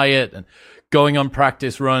and diet and going on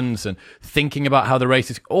practice runs and thinking about how the race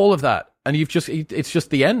is, all of that. And it's just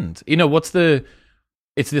the end. It's the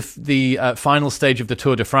final stage of the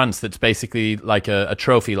Tour de France that's basically like a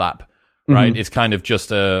trophy lap, right? Mm-hmm. It's kind of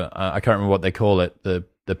just I can't remember what they call it.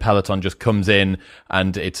 The peloton just comes in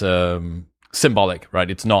and it's symbolic,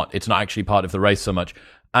 right? It's not actually part of the race so much.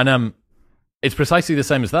 And it's precisely the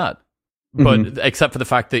same as that. But except for the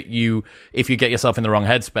fact that if you get yourself in the wrong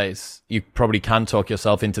headspace, you probably can talk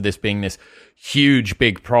yourself into this being this huge,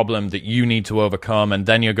 big problem that you need to overcome. And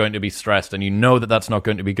then you're going to be stressed, and you know that that's not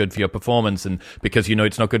going to be good for your performance. And because you know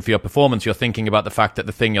it's not good for your performance, you're thinking about the fact that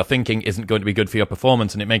the thing you're thinking isn't going to be good for your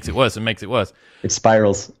performance, and it makes it worse and makes it worse. It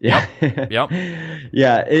spirals. Yeah. Yep.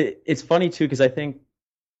 Yeah. It's funny too, because I think,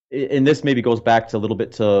 and this maybe goes back to a little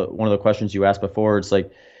bit to one of the questions you asked before. It's like,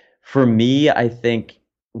 for me, I think,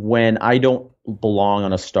 when I don't belong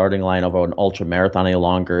on a starting line of an ultra marathon any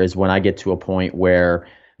longer is when I get to a point where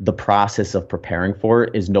the process of preparing for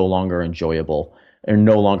it is no longer enjoyable or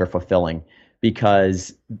no longer fulfilling.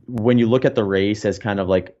 Because when you look at the race as kind of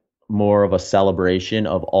like more of a celebration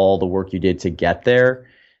of all the work you did to get there,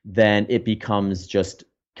 then it becomes just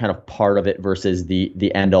kind of part of it versus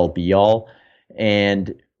the end all be all.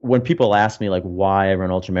 And when people ask me like why I run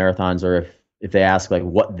ultra marathons, or if they ask like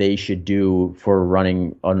what they should do for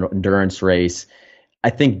running an endurance race,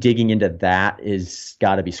 I think digging into that is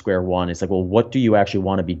got to be square one. It's like, well, what do you actually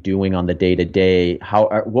want to be doing on the day to day?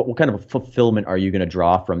 What kind of fulfillment are you going to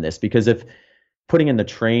draw from this? Because if putting in the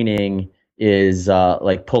training is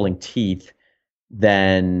like pulling teeth,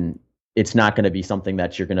 then it's not going to be something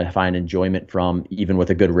that you're going to find enjoyment from, even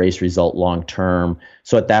with a good race result long term.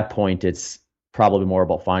 So at that point, it's probably more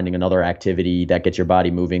about finding another activity that gets your body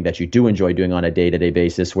moving that you do enjoy doing on a day-to-day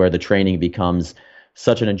basis, where the training becomes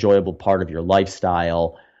such an enjoyable part of your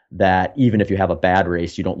lifestyle that even if you have a bad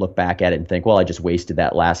race, you don't look back at it and think, well, I just wasted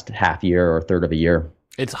that last half year or third of a year.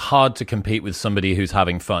 It's hard to compete with somebody who's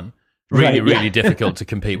having fun. Really difficult to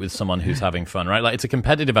compete with someone who's having fun, right? Like, it's a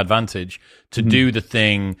competitive advantage to do the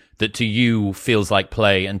thing that to you feels like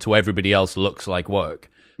play and to everybody else looks like work.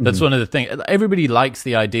 That's one of the things. Everybody likes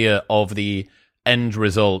the idea of the end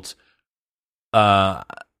result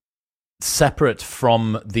separate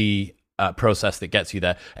from the process that gets you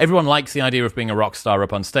there. Everyone likes the idea of being a rock star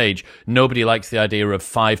up on stage. Nobody likes the idea of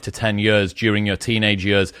 5 to 10 years during your teenage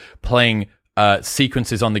years playing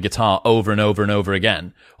sequences on the guitar over and over and over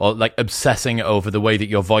again, or like obsessing over the way that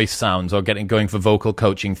your voice sounds, or going for vocal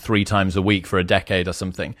coaching 3 times a week for a decade or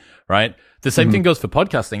something, right? The same thing goes for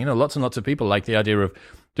podcasting. Lots and lots of people like the idea of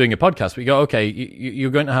doing a podcast. We go, okay, you're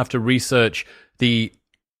going to have to research the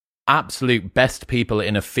absolute best people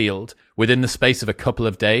in a field within the space of a couple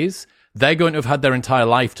of days. They're going to have had their entire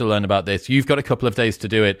life to learn about this. You've got a couple of days to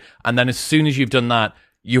do it. And then as soon as you've done that,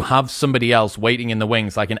 you have somebody else waiting in the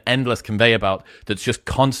wings, like an endless conveyor belt that's just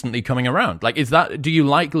constantly coming around. Like, do you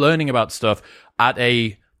like learning about stuff at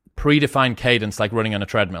a predefined cadence, like running on a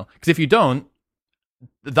treadmill? Because if you don't,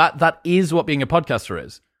 that is what being a podcaster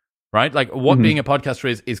is. Right? Like, what being a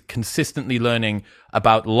podcaster is consistently learning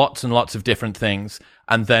about lots and lots of different things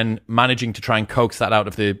and then managing to try and coax that out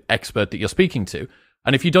of the expert that you're speaking to.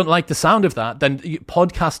 And if you don't like the sound of that, then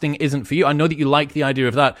podcasting isn't for you. I know that you like the idea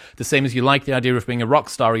of that, the same as you like the idea of being a rock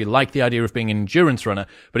star, or you like the idea of being an endurance runner.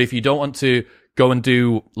 But if you don't want to go and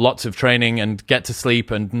do lots of training and get to sleep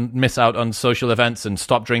and miss out on social events and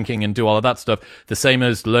stop drinking and do all of that stuff, the same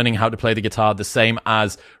as learning how to play the guitar, the same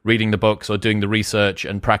as reading the books or doing the research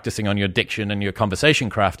and practicing on your diction and your conversation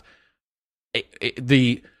craft,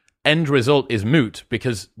 the end result is moot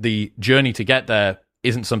because the journey to get there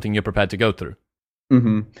isn't something you're prepared to go through.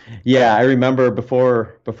 Yeah, I remember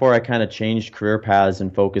before I kind of changed career paths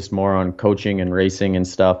and focused more on coaching and racing and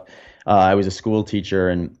stuff, I was a school teacher,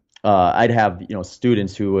 and I'd have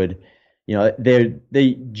students who would,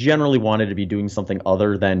 they generally wanted to be doing something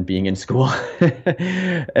other than being in school,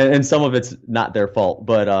 and some of it's not their fault,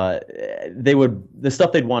 but the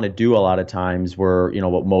stuff they'd want to do a lot of times were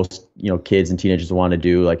what most kids and teenagers want to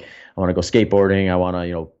do, like I want to go skateboarding, I want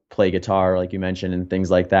to play guitar like you mentioned and things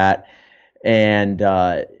like that. And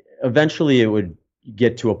eventually it would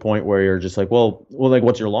get to a point where you're just like, well, like,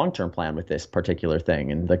 what's your long-term plan with this particular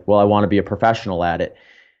thing? And like, well, I want to be a professional at it.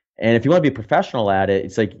 And if you want to be a professional at it,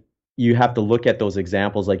 it's like you have to look at those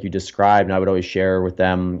examples like you described. And I would always share with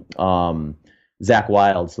them Zakk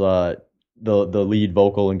Wylde, the lead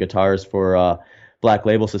vocal and guitarist for Black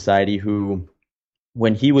Label Society, who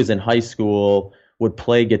when he was in high school, would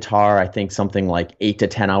play guitar, I think something like 8 to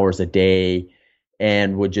 10 hours a day,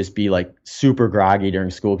 and would just be like super groggy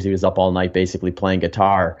during school because he was up all night basically playing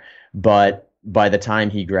guitar. But by the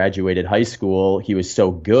time he graduated high school, he was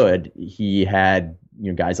so good. He had,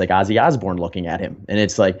 guys like Ozzy Osbourne looking at him. And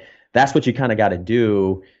it's like, that's what you kind of got to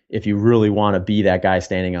do if you really want to be that guy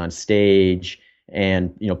standing on stage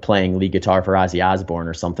and, playing lead guitar for Ozzy Osbourne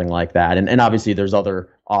or something like that. And obviously there's other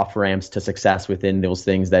off ramps to success within those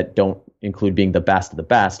things that don't include being the best of the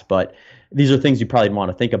best. But these are things you probably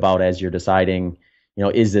want to think about as you're deciding,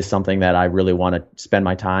 is this something that I really want to spend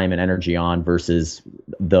my time and energy on versus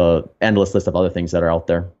the endless list of other things that are out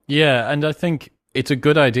there? Yeah, and I think it's a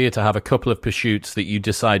good idea to have a couple of pursuits that you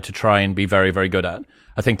decide to try and be very, very good at.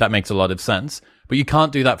 I think that makes a lot of sense. But you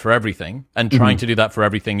can't do that for everything. And trying to do that for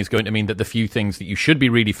everything is going to mean that the few things that you should be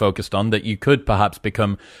really focused on, that you could perhaps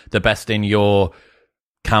become the best in your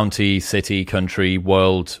county, city, country,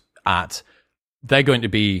 world at, they're going to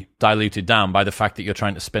be diluted down by the fact that you're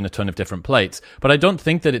trying to spin a ton of different plates. But I don't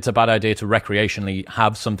think that it's a bad idea to recreationally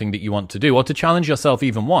have something that you want to do, or to challenge yourself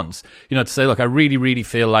even once. To say, look, I really, really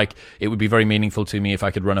feel like it would be very meaningful to me if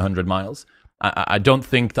I could run 100 miles. I don't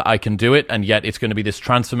think that I can do it, and yet it's going to be this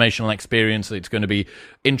transformational experience. It's going to be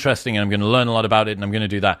interesting, and I'm going to learn a lot about it, and I'm going to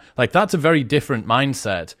do that. Like, that's a very different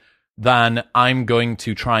mindset than I'm going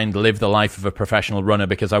to try and live the life of a professional runner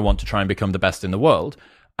because I want to try and become the best in the world.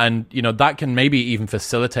 And, that can maybe even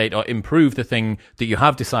facilitate or improve the thing that you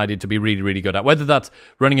have decided to be really, really good at, whether that's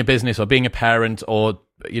running a business or being a parent or,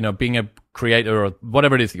 being a creator or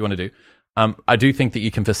whatever it is that you want to do. I do think that you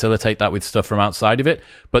can facilitate that with stuff from outside of it.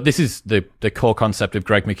 But this is the core concept of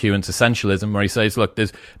Greg McKeown's essentialism, where he says, look,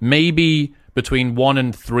 there's maybe between 1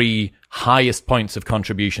 and 3 highest points of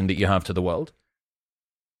contribution that you have to the world.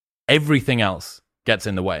 Everything else gets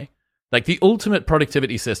in the way. Like, the ultimate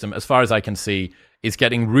productivity system, as far as I can see, is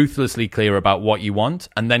getting ruthlessly clear about what you want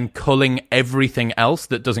and then culling everything else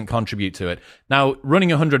that doesn't contribute to it. Now, running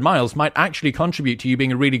 100 miles might actually contribute to you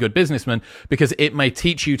being a really good businessman because it may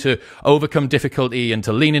teach you to overcome difficulty and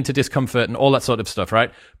to lean into discomfort and all that sort of stuff,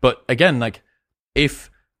 right? But again, like,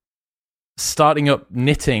 if starting up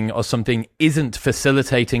knitting or something isn't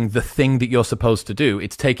facilitating the thing that you're supposed to do,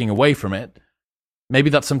 it's taking away from it,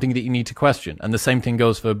 maybe that's something that you need to question. And the same thing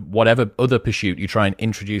goes for whatever other pursuit you try and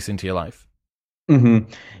introduce into your life.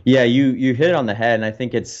 Mm-hmm. Yeah, you hit it on the head, and I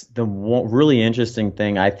think it's the really interesting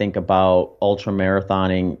thing I think about ultra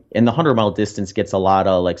marathoning, and the 100-mile distance gets a lot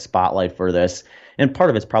of like spotlight for this, and part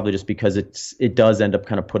of it's probably just because it does end up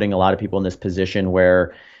kind of putting a lot of people in this position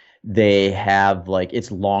where they have, like,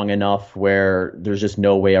 it's long enough where there's just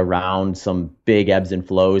no way around some big ebbs and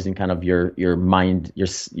flows and kind of your mind, your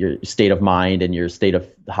state of mind and your state of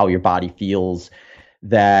how your body feels,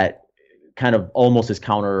 that kind of almost is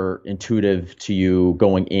counterintuitive to you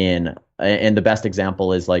going in. And the best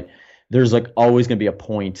example is, like, there's like always going to be a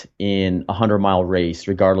point in a 100-mile race,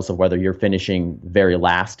 regardless of whether you're finishing very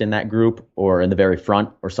last in that group or in the very front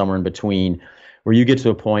or somewhere in between, where you get to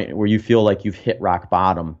a point where you feel like you've hit rock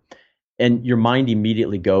bottom, and your mind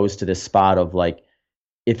immediately goes to this spot of, like,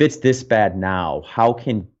 if it's this bad now, how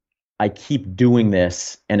can I keep doing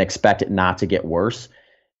this and expect it not to get worse?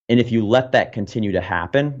 And if you let that continue to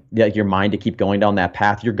happen, like your mind to keep going down that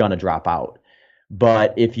path, you're going to drop out.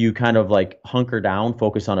 But if you kind of like hunker down,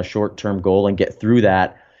 focus on a short-term goal and get through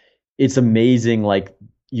that, it's amazing. Like,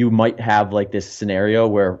 you might have like this scenario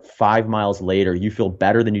where 5 miles later, you feel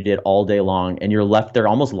better than you did all day long. And you're left there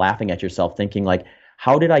almost laughing at yourself, thinking like,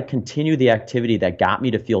 how did I continue the activity that got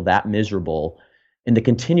me to feel that miserable? And the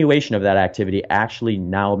continuation of that activity actually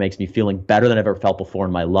now makes me feeling better than I've ever felt before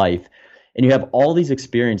in my life. And you have all these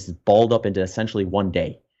experiences balled up into essentially one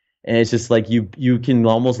day. And it's just like you can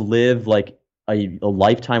almost live like a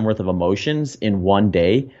lifetime worth of emotions in one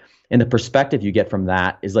day. And the perspective you get from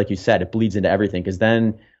that is, like you said, it bleeds into everything. Because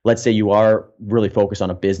then let's say you are really focused on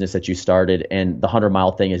a business that you started, and the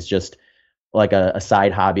 100-mile thing is just like a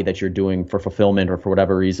side hobby that you're doing for fulfillment or for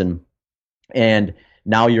whatever reason. And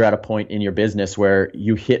now you're at a point in your business where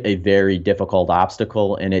you hit a very difficult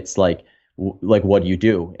obstacle, and it's like what do you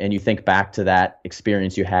do? And you think back to that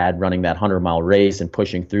experience you had running that 100-mile race and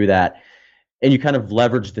pushing through that, and you kind of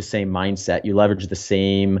leverage the same mindset. You leverage the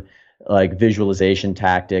same like visualization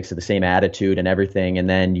tactics, the same attitude and everything, and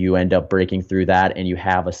then you end up breaking through that, and you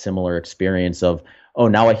have a similar experience of, oh,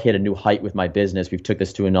 now I hit a new height with my business. We've took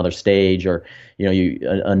this to another stage, or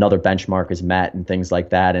another benchmark is met and things like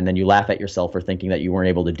that. And then you laugh at yourself for thinking that you weren't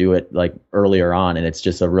able to do it like earlier on, and it's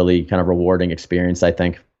just a really kind of rewarding experience, I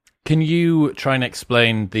think. Can you try and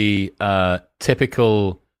explain the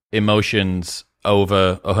typical emotions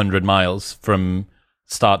over 100 miles from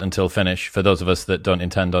start until finish for those of us that don't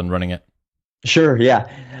intend on running it? Sure, yeah.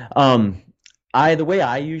 The way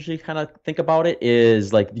I usually kind of think about it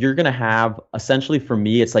is like you're gonna have essentially for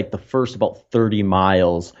me, it's like the first about 30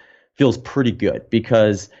 miles feels pretty good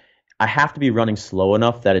because I have to be running slow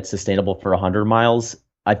enough that it's sustainable for 100 miles.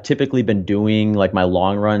 I've typically been doing like my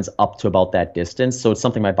long runs up to about that distance, so it's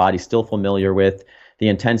something my body's still familiar with. The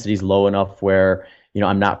intensity's low enough where,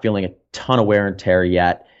 I'm not feeling a ton of wear and tear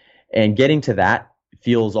yet. And getting to that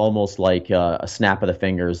feels almost like a snap of the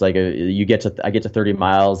fingers. Like I get to 30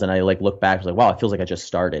 miles and I like look back, like, wow, it feels like I just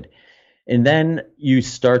started. And then you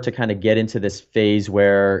start to kind of get into this phase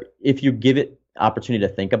where if you give it opportunity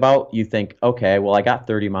to think about, you think, okay, well, I got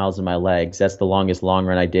 30 miles in my legs. That's the longest long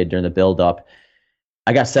run I did during the buildup.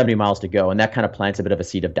 I got 70 miles to go. And that kind of plants a bit of a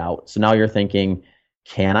seed of doubt. So now you're thinking,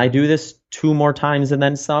 can I do this 2 more times and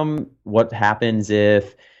then some? What happens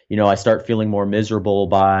if, I start feeling more miserable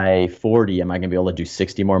by 40? Am I going to be able to do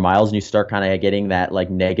 60 more miles? And you start kind of getting that like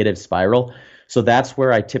negative spiral. So that's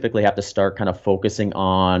where I typically have to start kind of focusing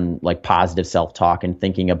on like positive self-talk and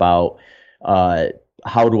thinking about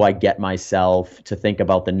how do I get myself to think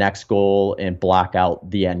about the next goal and block out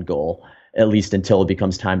the end goal, at least until it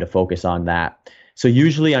becomes time to focus on that. So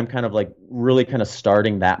usually I'm kind of like really kind of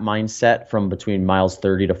starting that mindset from between miles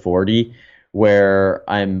 30 to 40, where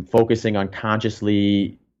I'm focusing on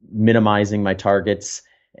consciously minimizing my targets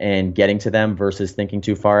and getting to them versus thinking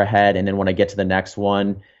too far ahead. And then when I get to the next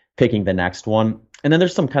one, picking the next one. And then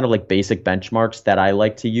there's some kind of like basic benchmarks that I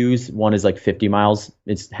like to use. One is like 50 miles.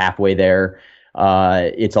 It's halfway there.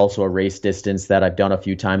 It's also a race distance that I've done a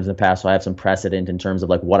few times in the past. So I have some precedent in terms of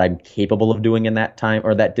like what I'm capable of doing in that time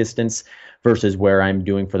or that distance versus where I'm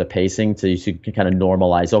doing for the pacing. So you can kind of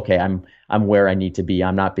normalize, okay, I'm where I need to be.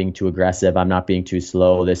 I'm not being too aggressive. I'm not being too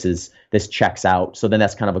slow. This checks out. So then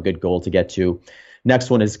that's kind of a good goal to get to. Next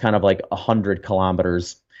one is kind of like 100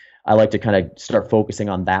 kilometers. I like to kind of start focusing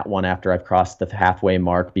on that one after I've crossed the halfway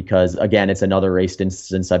mark because, again, it's another race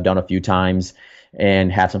distance I've done a few times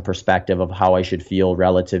and have some perspective of how I should feel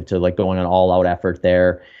relative to like going an all-out effort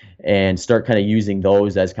there and start kind of using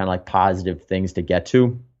those as kind of like positive things to get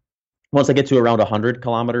to. Once I get to around 100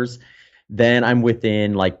 kilometers, then I'm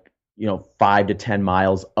within like, 5 to 10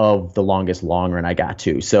 miles of the longest long run I got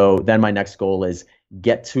to. So then my next goal is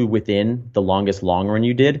get to within the longest long run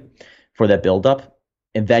you did for that buildup.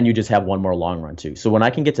 And then you just have one more long run too. So when I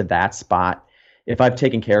can get to that spot, if I've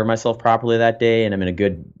taken care of myself properly that day and I'm in a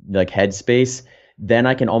good like headspace, then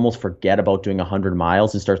I can almost forget about doing 100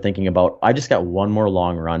 miles and start thinking about, I just got one more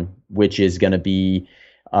long run, which is going to be,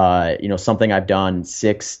 something I've done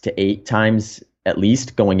 6 to 8 times at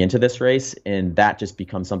least going into this race. And that just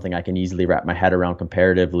becomes something I can easily wrap my head around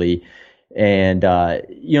comparatively. And,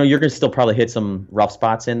 you're going to still probably hit some rough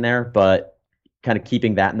spots in there, but kind of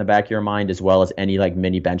keeping that in the back of your mind as well as any like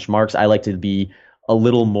mini benchmarks. I like to be a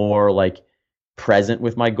little more like present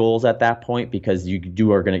with my goals at that point because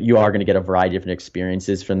you are going to get a variety of different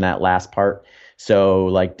experiences from that last part. So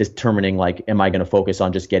like determining like, am I going to focus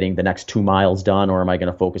on just getting the next 2 miles done or am I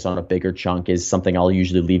going to focus on a bigger chunk is something I'll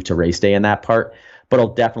usually leave to race day in that part. But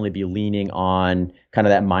I'll definitely be leaning on kind of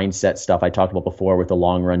that mindset stuff I talked about before with the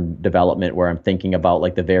long run development where I'm thinking about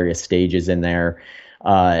like the various stages in there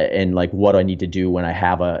and like what I need to do when I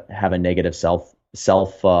have a negative self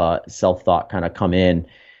thought kind of come in.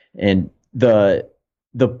 And the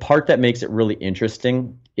part that makes it really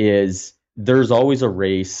interesting is there's always a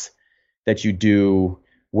race that you do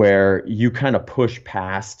where you kind of push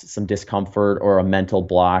past some discomfort or a mental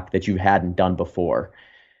block that you hadn't done before.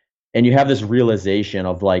 And you have this realization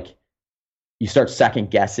of like, you start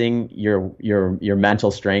second guessing your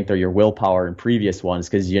mental strength or your willpower in previous ones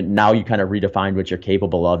because now you kind of redefined what you're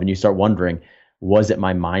capable of and you start wondering, was it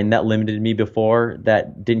my mind that limited me before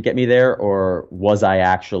that didn't get me there, or was I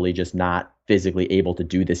actually just not physically able to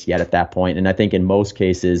do this yet at that point? And I think in most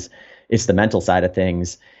cases, it's the mental side of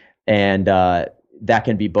things. And that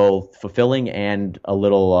can be both fulfilling and a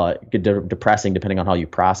little depressing depending on how you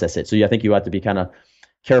process it. So I think you have to be kind of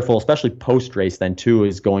careful, especially post-race then too,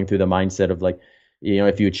 is going through the mindset of like,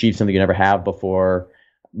 if you achieve something you never have before,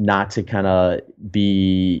 not to kind of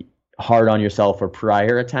be hard on yourself for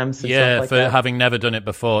prior attempts. And stuff like for that. Having never done it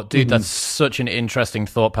before. Dude, that's such an interesting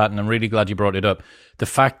thought pattern. I'm really glad you brought it up. The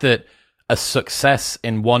fact that a success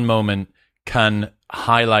in one moment can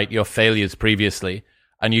highlight your failures previously,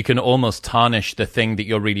 and you can almost tarnish the thing that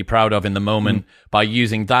you're really proud of in the moment by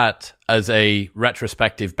using that as a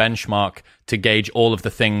retrospective benchmark to gauge all of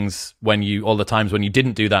the things all the times when you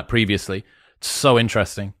didn't do that previously. It's so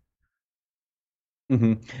interesting.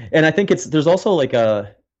 And I think there's also like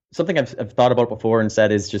something I've thought about before and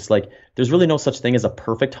said is just like, there's really no such thing as a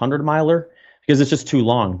perfect 100 miler. because it's just too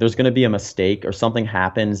long. There's going to be a mistake or something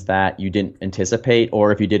happens that you didn't anticipate,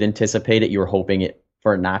 or if you did anticipate it, you were hoping it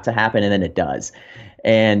for it not to happen, and then it does.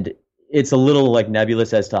 And it's a little like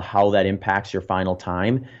nebulous as to how that impacts your final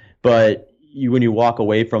time. But when you walk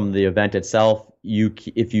away from the event itself,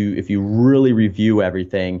 if you really review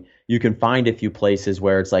everything, you can find a few places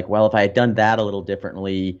where it's like, well, if I had done that a little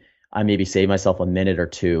differently, I maybe save myself a minute or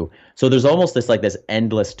two. So there's almost this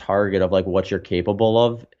endless target of like what you're capable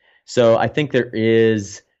of. So I think there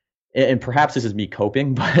is, and perhaps this is me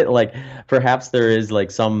coping, but like perhaps there is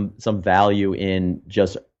like some value in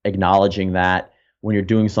just acknowledging that when you're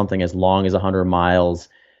doing something as long as 100 miles,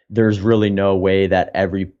 there's really no way that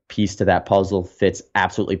every piece to that puzzle fits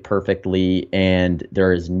absolutely perfectly, and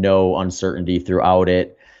there is no uncertainty throughout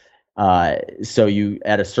it. So you,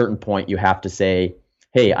 at a certain point, you have to say,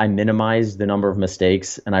 hey, I minimized the number of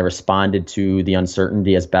mistakes and I responded to the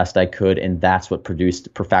uncertainty as best I could, and that's what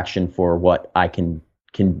produced perfection for what I can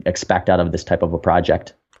expect out of this type of a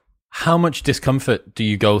project. How much discomfort do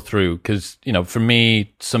you go through? Because, for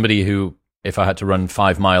me, somebody who, if I had to run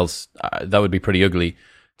 5 miles, that would be pretty ugly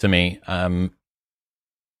to me.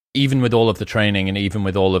 Even with all of the training and even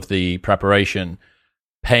with all of the preparation,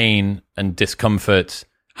 pain and discomfort,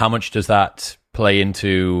 how much does that play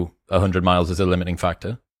into 100 miles as a limiting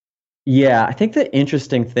factor? Yeah, I think the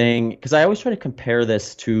interesting thing, because I always try to compare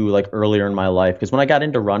this to like earlier in my life, because when I got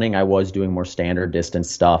into running, I was doing more standard distance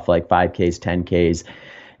stuff like 5Ks, 10Ks.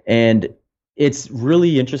 And it's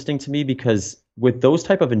really interesting to me because with those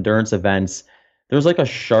type of endurance events, there's like a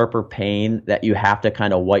sharper pain that you have to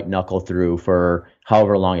kind of white knuckle through for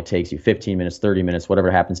however long it takes you, 15 minutes, 30 minutes, whatever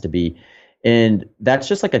it happens to be. And that's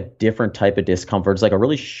just like a different type of discomfort. It's like a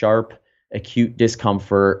really sharp, acute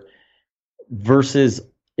discomfort versus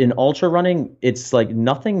in ultra running, it's like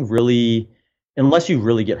nothing really, unless you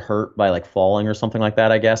really get hurt by like falling or something like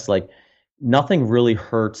that, I guess, like nothing really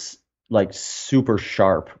hurts like super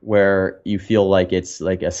sharp where you feel like it's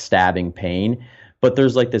like a stabbing pain. But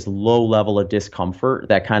there's like this low level of discomfort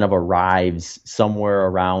that kind of arrives somewhere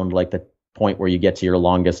around like the point where you get to your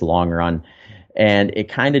longest long run. And it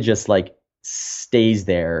kind of just like stays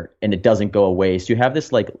there and it doesn't go away. So you have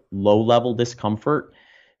this like low level discomfort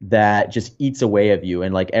that just eats away of you.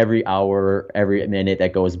 And like every hour, every minute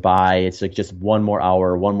that goes by, it's like just one more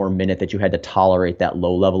hour, one more minute that you had to tolerate that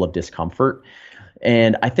low level of discomfort.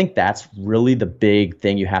 And I think that's really the big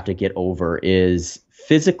thing you have to get over is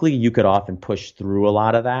physically you could often push through a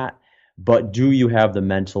lot of that, but do you have the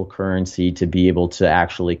mental currency to be able to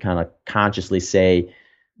actually kind of consciously say,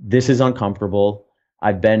 this is uncomfortable.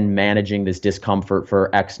 I've been managing this discomfort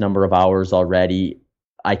for X number of hours already.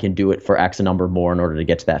 I can do it for X number more in order to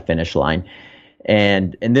get to that finish line.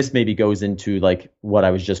 And this maybe goes into like what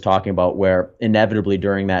I was just talking about, where inevitably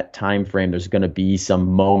during that time frame, there's going to be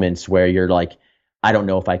some moments where you're like, I don't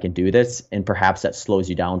know if I can do this. And perhaps that slows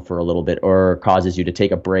you down for a little bit or causes you to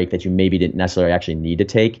take a break that you maybe didn't necessarily actually need to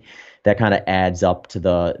take. That kind of adds up to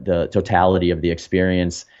the totality of the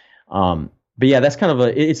experience. But yeah, that's kind of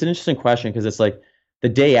it's an interesting question because it's like the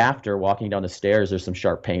day after walking down the stairs, there's some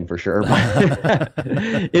sharp pain for sure. But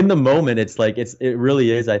in the moment, it's like, it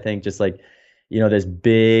really is, I think, just like, this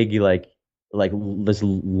big, like this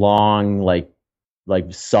long, like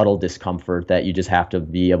subtle discomfort that you just have to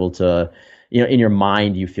be able to, in your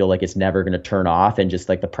mind, you feel like it's never going to turn off. And just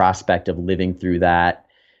like the prospect of living through that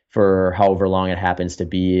for however long it happens to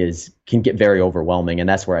be can get very overwhelming. And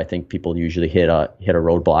that's where I think people usually hit a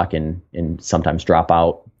roadblock and sometimes drop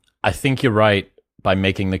out. I think you're right by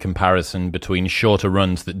making the comparison between shorter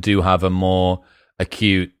runs that do have a more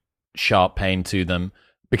acute, sharp pain to them,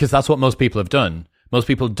 because that's what most people have done. Most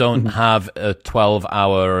people don't have a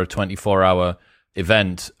 12-hour or a 24-hour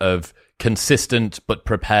event of consistent but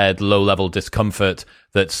prepared low-level discomfort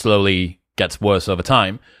that slowly gets worse over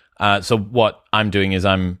time. So what I'm doing is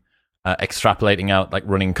I'm extrapolating out like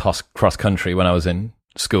running cross-country when I was in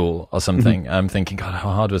school or something. I'm thinking, God,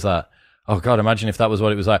 how hard was that? Oh, God, imagine if that was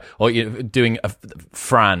what it was like. Or doing a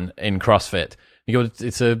Fran in CrossFit. You go,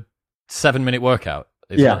 it's a 7-minute workout.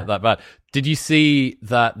 It's not that bad. Did you see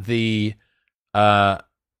that the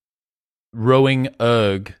rowing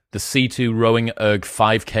erg, the C2 rowing erg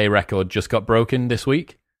 5K record just got broken this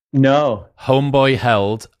week? No. Homeboy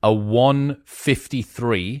held a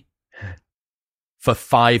 1:53 for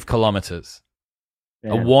 5 kilometers.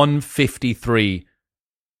 Man. A 1:53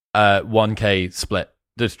 1K split.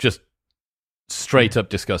 That's just straight up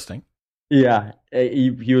disgusting. Yeah,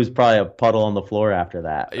 he was probably a puddle on the floor after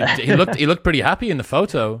that. he looked pretty happy in the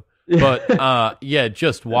photo. But yeah,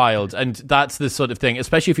 just wild. And that's the sort of thing,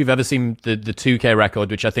 especially if you've ever seen the 2K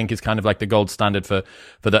record, which I think is kind of like the gold standard for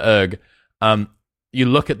the erg. you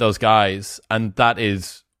look at those guys, and that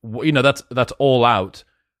is, that's all out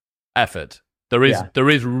effort. There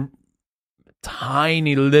is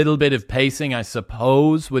tiny little bit of pacing, I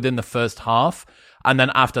suppose, within the first half, and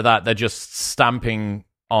then after that, they're just stamping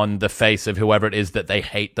on the face of whoever it is that they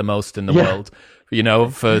hate the most in the world,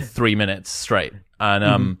 for 3 minutes straight.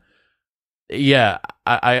 And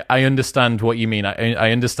I understand what you mean.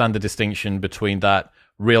 I understand the distinction between that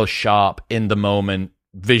real sharp, in the moment,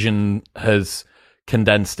 vision has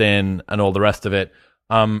condensed in, and all the rest of it.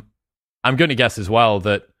 I'm going to guess as well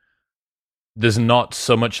that there's not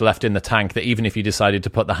so much left in the tank that even if you decided to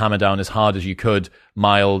put the hammer down as hard as you could,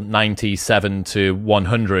 mile 97 to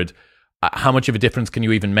 100, how much of a difference can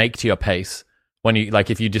you even make to your pace when you, like,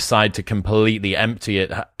 if you decide to completely empty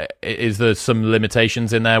it? Is there some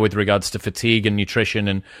limitations in there with regards to fatigue and nutrition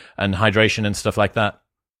and hydration and stuff like that?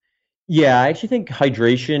 Yeah, I actually think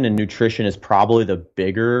hydration and nutrition is probably the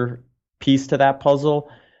bigger piece to that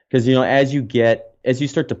puzzle, because as you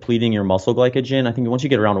start depleting your muscle glycogen, I think once you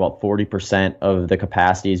get around about 40% of the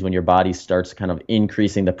capacity is when your body starts kind of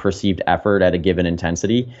increasing the perceived effort at a given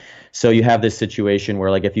intensity. So you have this situation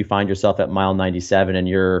where, like, if you find yourself at mile 97 and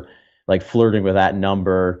you're like flirting with that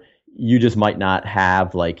number, you just might not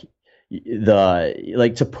have to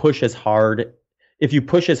push as hard. If you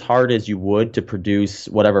push as hard as you would to produce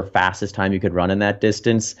whatever fastest time you could run in that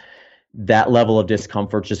distance, that level of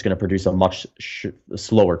discomfort is just going to produce a much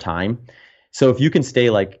slower time. So if you can stay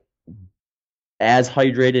like as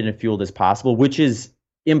hydrated and fueled as possible, which is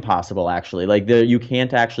impossible actually, you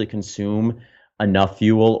can't actually consume enough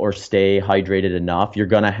fuel or stay hydrated enough, you're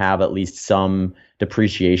going to have at least some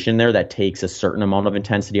depreciation there that takes a certain amount of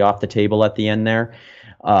intensity off the table at the end there.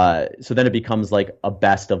 So then it becomes like a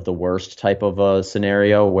best of the worst type of a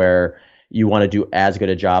scenario where you want to do as good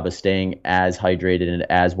a job of staying as hydrated and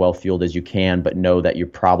as well fueled as you can, but know that you're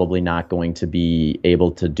probably not going to be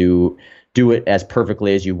able to do it as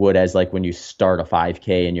perfectly as you would as like when you start a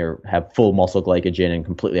 5K and you have full muscle glycogen and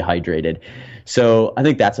completely hydrated. So I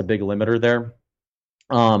think that's a big limiter there.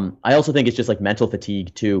 I also think it's just like mental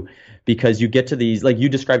fatigue too, because you get to these, like you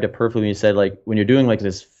described it perfectly when you said, like, when you're doing like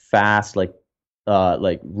this fast, like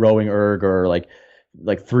rowing erg or like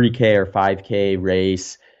 3K or 5K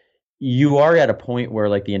race, you are at a point where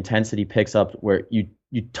like the intensity picks up where you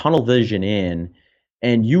tunnel vision in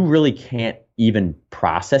and you really can't even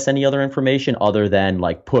process any other information other than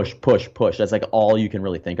like push. That's like all you can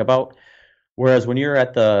really think about. Whereas when you're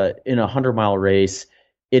in a 100-mile race,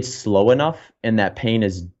 it's slow enough and that pain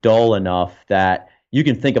is dull enough that you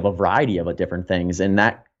can think of a variety of different things, and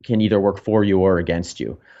that can either work for you or against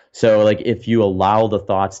you. So like if you allow the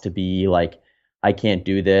thoughts to be like, I can't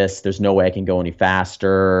do this, there's no way I can go any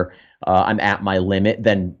faster, I'm at my limit,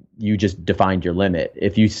 then you just defined your limit.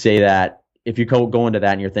 If you say that, if you go into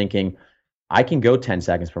that and you're thinking, I can go 10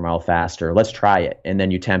 seconds per mile faster, let's try it. And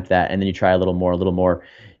then you tempt that, and then you try a little more.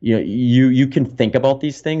 You can think about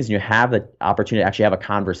these things, and you have the opportunity to actually have a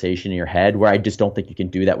conversation in your head, where I just don't think you can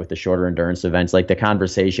do that with the shorter endurance events. Like the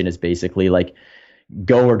conversation is basically like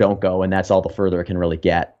go or don't go, and that's all the further it can really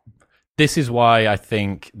get. This is why I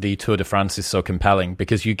think the Tour de France is so compelling,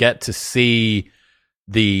 because you get to see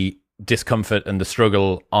the discomfort and the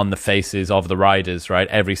struggle on the faces of the riders, right?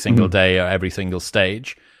 Every single day or every single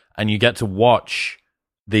stage. And you get to watch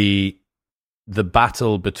the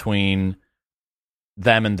battle between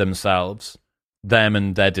them and themselves, them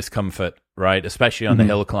and their discomfort, right? Especially on the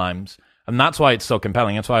hill climbs. And that's why it's so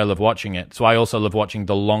compelling. That's why I love watching it. So I also love watching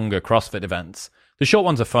the longer CrossFit events. The short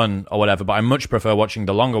ones are fun or whatever, but I much prefer watching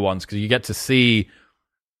the longer ones because you get to see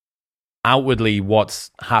outwardly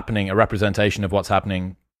what's happening, a representation of what's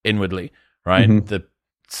happening inwardly, right? The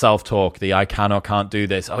self-talk, the I can or can't do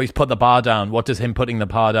this. Oh, he's put the bar down. What does him putting the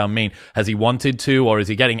bar down mean? Has he wanted to, or is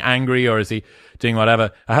he getting angry, or is he doing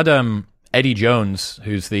whatever? I had Eddie Jones,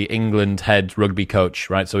 who's the England head rugby coach,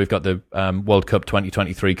 right? So we've got the World Cup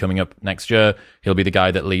 2023 coming up next year. He'll be the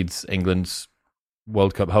guy that leads England's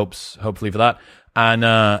World Cup hopes, hopefully for that.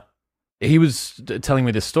 And he was telling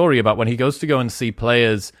me this story about when he goes to go and see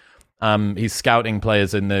players. He's scouting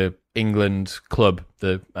players in the England club,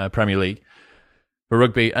 the Premier League for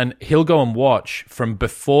rugby, and he'll go and watch from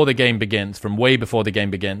before the game begins, from way before the game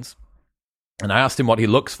begins. And I asked him what he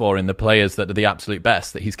looks for in the players that are the absolute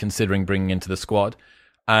best that he's considering bringing into the squad.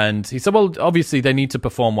 And he said, well, obviously they need to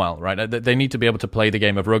perform well, right? They need to be able to play the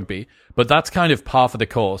game of rugby, but that's kind of par for the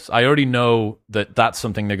course. I already know that that's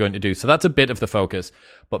something they're going to do. So that's a bit of the focus,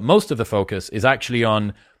 but most of the focus is actually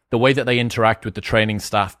on the way that they interact with the training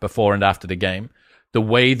staff before and after the game. the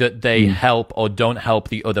way that they help or don't help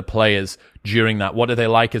the other players during that. What are they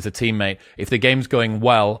like as a teammate? If the game's going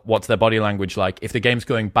well, what's their body language like? If the game's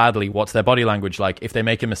going badly, what's their body language like? If they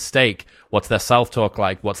make a mistake, what's their self-talk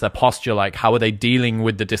like? What's their posture like? How are they dealing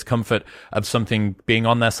with the discomfort of something being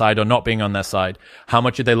on their side or not being on their side? How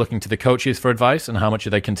much are they looking to the coaches for advice, and how much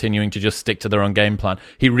are they continuing to just stick to their own game plan?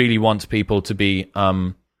 He really wants people to be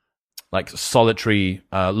like solitary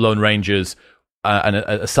lone rangers and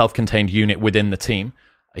a self-contained unit within the team.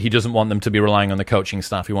 He doesn't want them to be relying on the coaching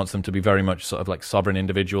staff. He wants them to be very much sort of like sovereign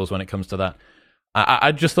individuals when it comes to that.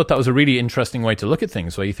 I just thought that was a really interesting way to look at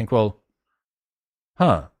things, where you think, well,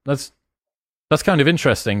 that's kind of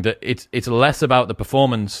interesting, that it's less about the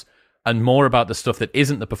performance and more about the stuff that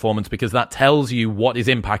isn't the performance, because that tells you what is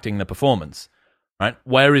impacting the performance, right?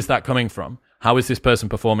 Where is that coming from? How is this person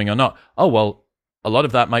performing or not? Oh, well, a lot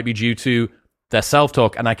of that might be due to their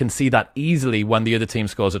self-talk, and I can see that easily when the other team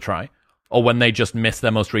scores a try, or when they just miss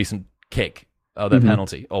their most recent kick or their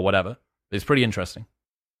penalty or whatever. It's pretty interesting.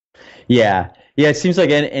 Yeah. It seems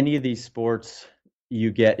like any of these sports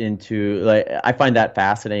you get into, like, I find that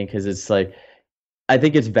fascinating, because it's like, I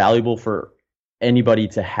think it's valuable for anybody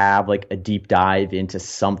to have like a deep dive into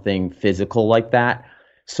something physical like that,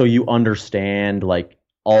 so you understand like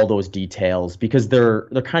all those details, because they're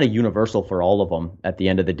kind of universal for all of them at the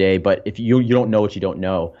end of the day. But if you don't know what you don't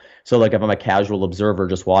know, so like if I'm a casual observer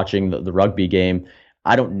just watching the rugby game,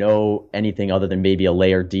 I don't know anything other than maybe a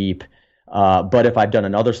layer deep. But if I've done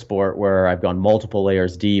another sport where I've gone multiple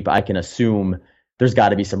layers deep, I can assume there's got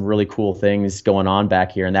to be some really cool things going on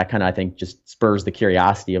back here. And that kind of, I think, just spurs the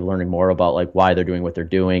curiosity of learning more about like why they're doing what they're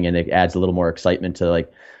doing. And it adds a little more excitement to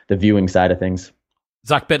like the viewing side of things.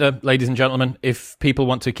 Zach Bitter, ladies and gentlemen, if people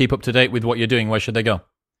want to keep up to date with what you're doing, where should they go?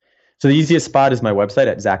 So the easiest spot is my website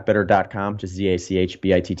at zachbitter.com, just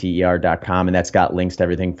ZACHBITTER.com. And that's got links to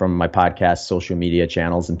everything from my podcast, social media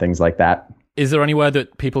channels, and things like that. Is there anywhere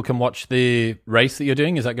that people can watch the race that you're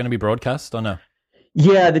doing? Is that going to be broadcast or no?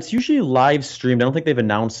 Yeah, that's usually live streamed. I don't think they've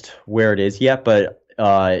announced where it is yet, but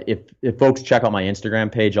if folks check out my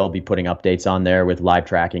Instagram page, I'll be putting updates on there with live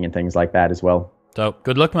tracking and things like that as well. So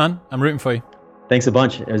good luck, man. I'm rooting for you. Thanks a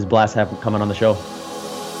bunch. It was a blast coming on the show.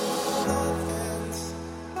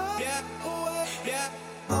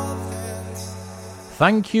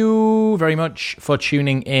 Thank you very much for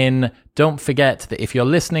tuning in. Don't forget that if you're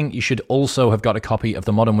listening, you should also have got a copy of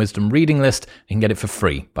the Modern Wisdom reading list. You can get it for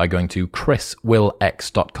free by going to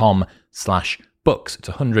chriswillx.com/books. It's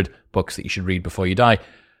 100 books that you should read before you die. You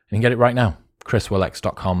can get it right now,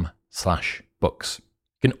 chriswillx.com/books.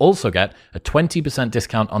 You can also get a 20%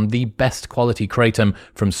 discount on the best quality kratom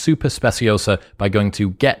from Super Speciosa by going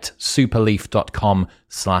to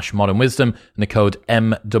getsuperleaf.com/modernwisdom and the code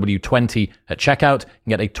MW20 at checkout. You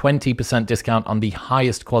can get a 20% discount on the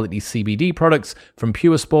highest quality CBD products from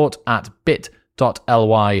Pure Sport at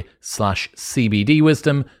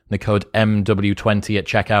bit.ly/CBDwisdom and the code MW20 at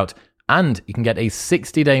checkout. And you can get a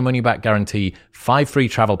 60-day money-back guarantee, 5 free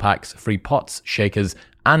travel packs, free pots, shakers,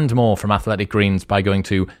 and more from Athletic Greens by going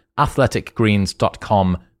to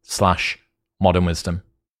athleticgreens.com/modernwisdom.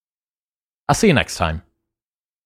 I'll see you next time.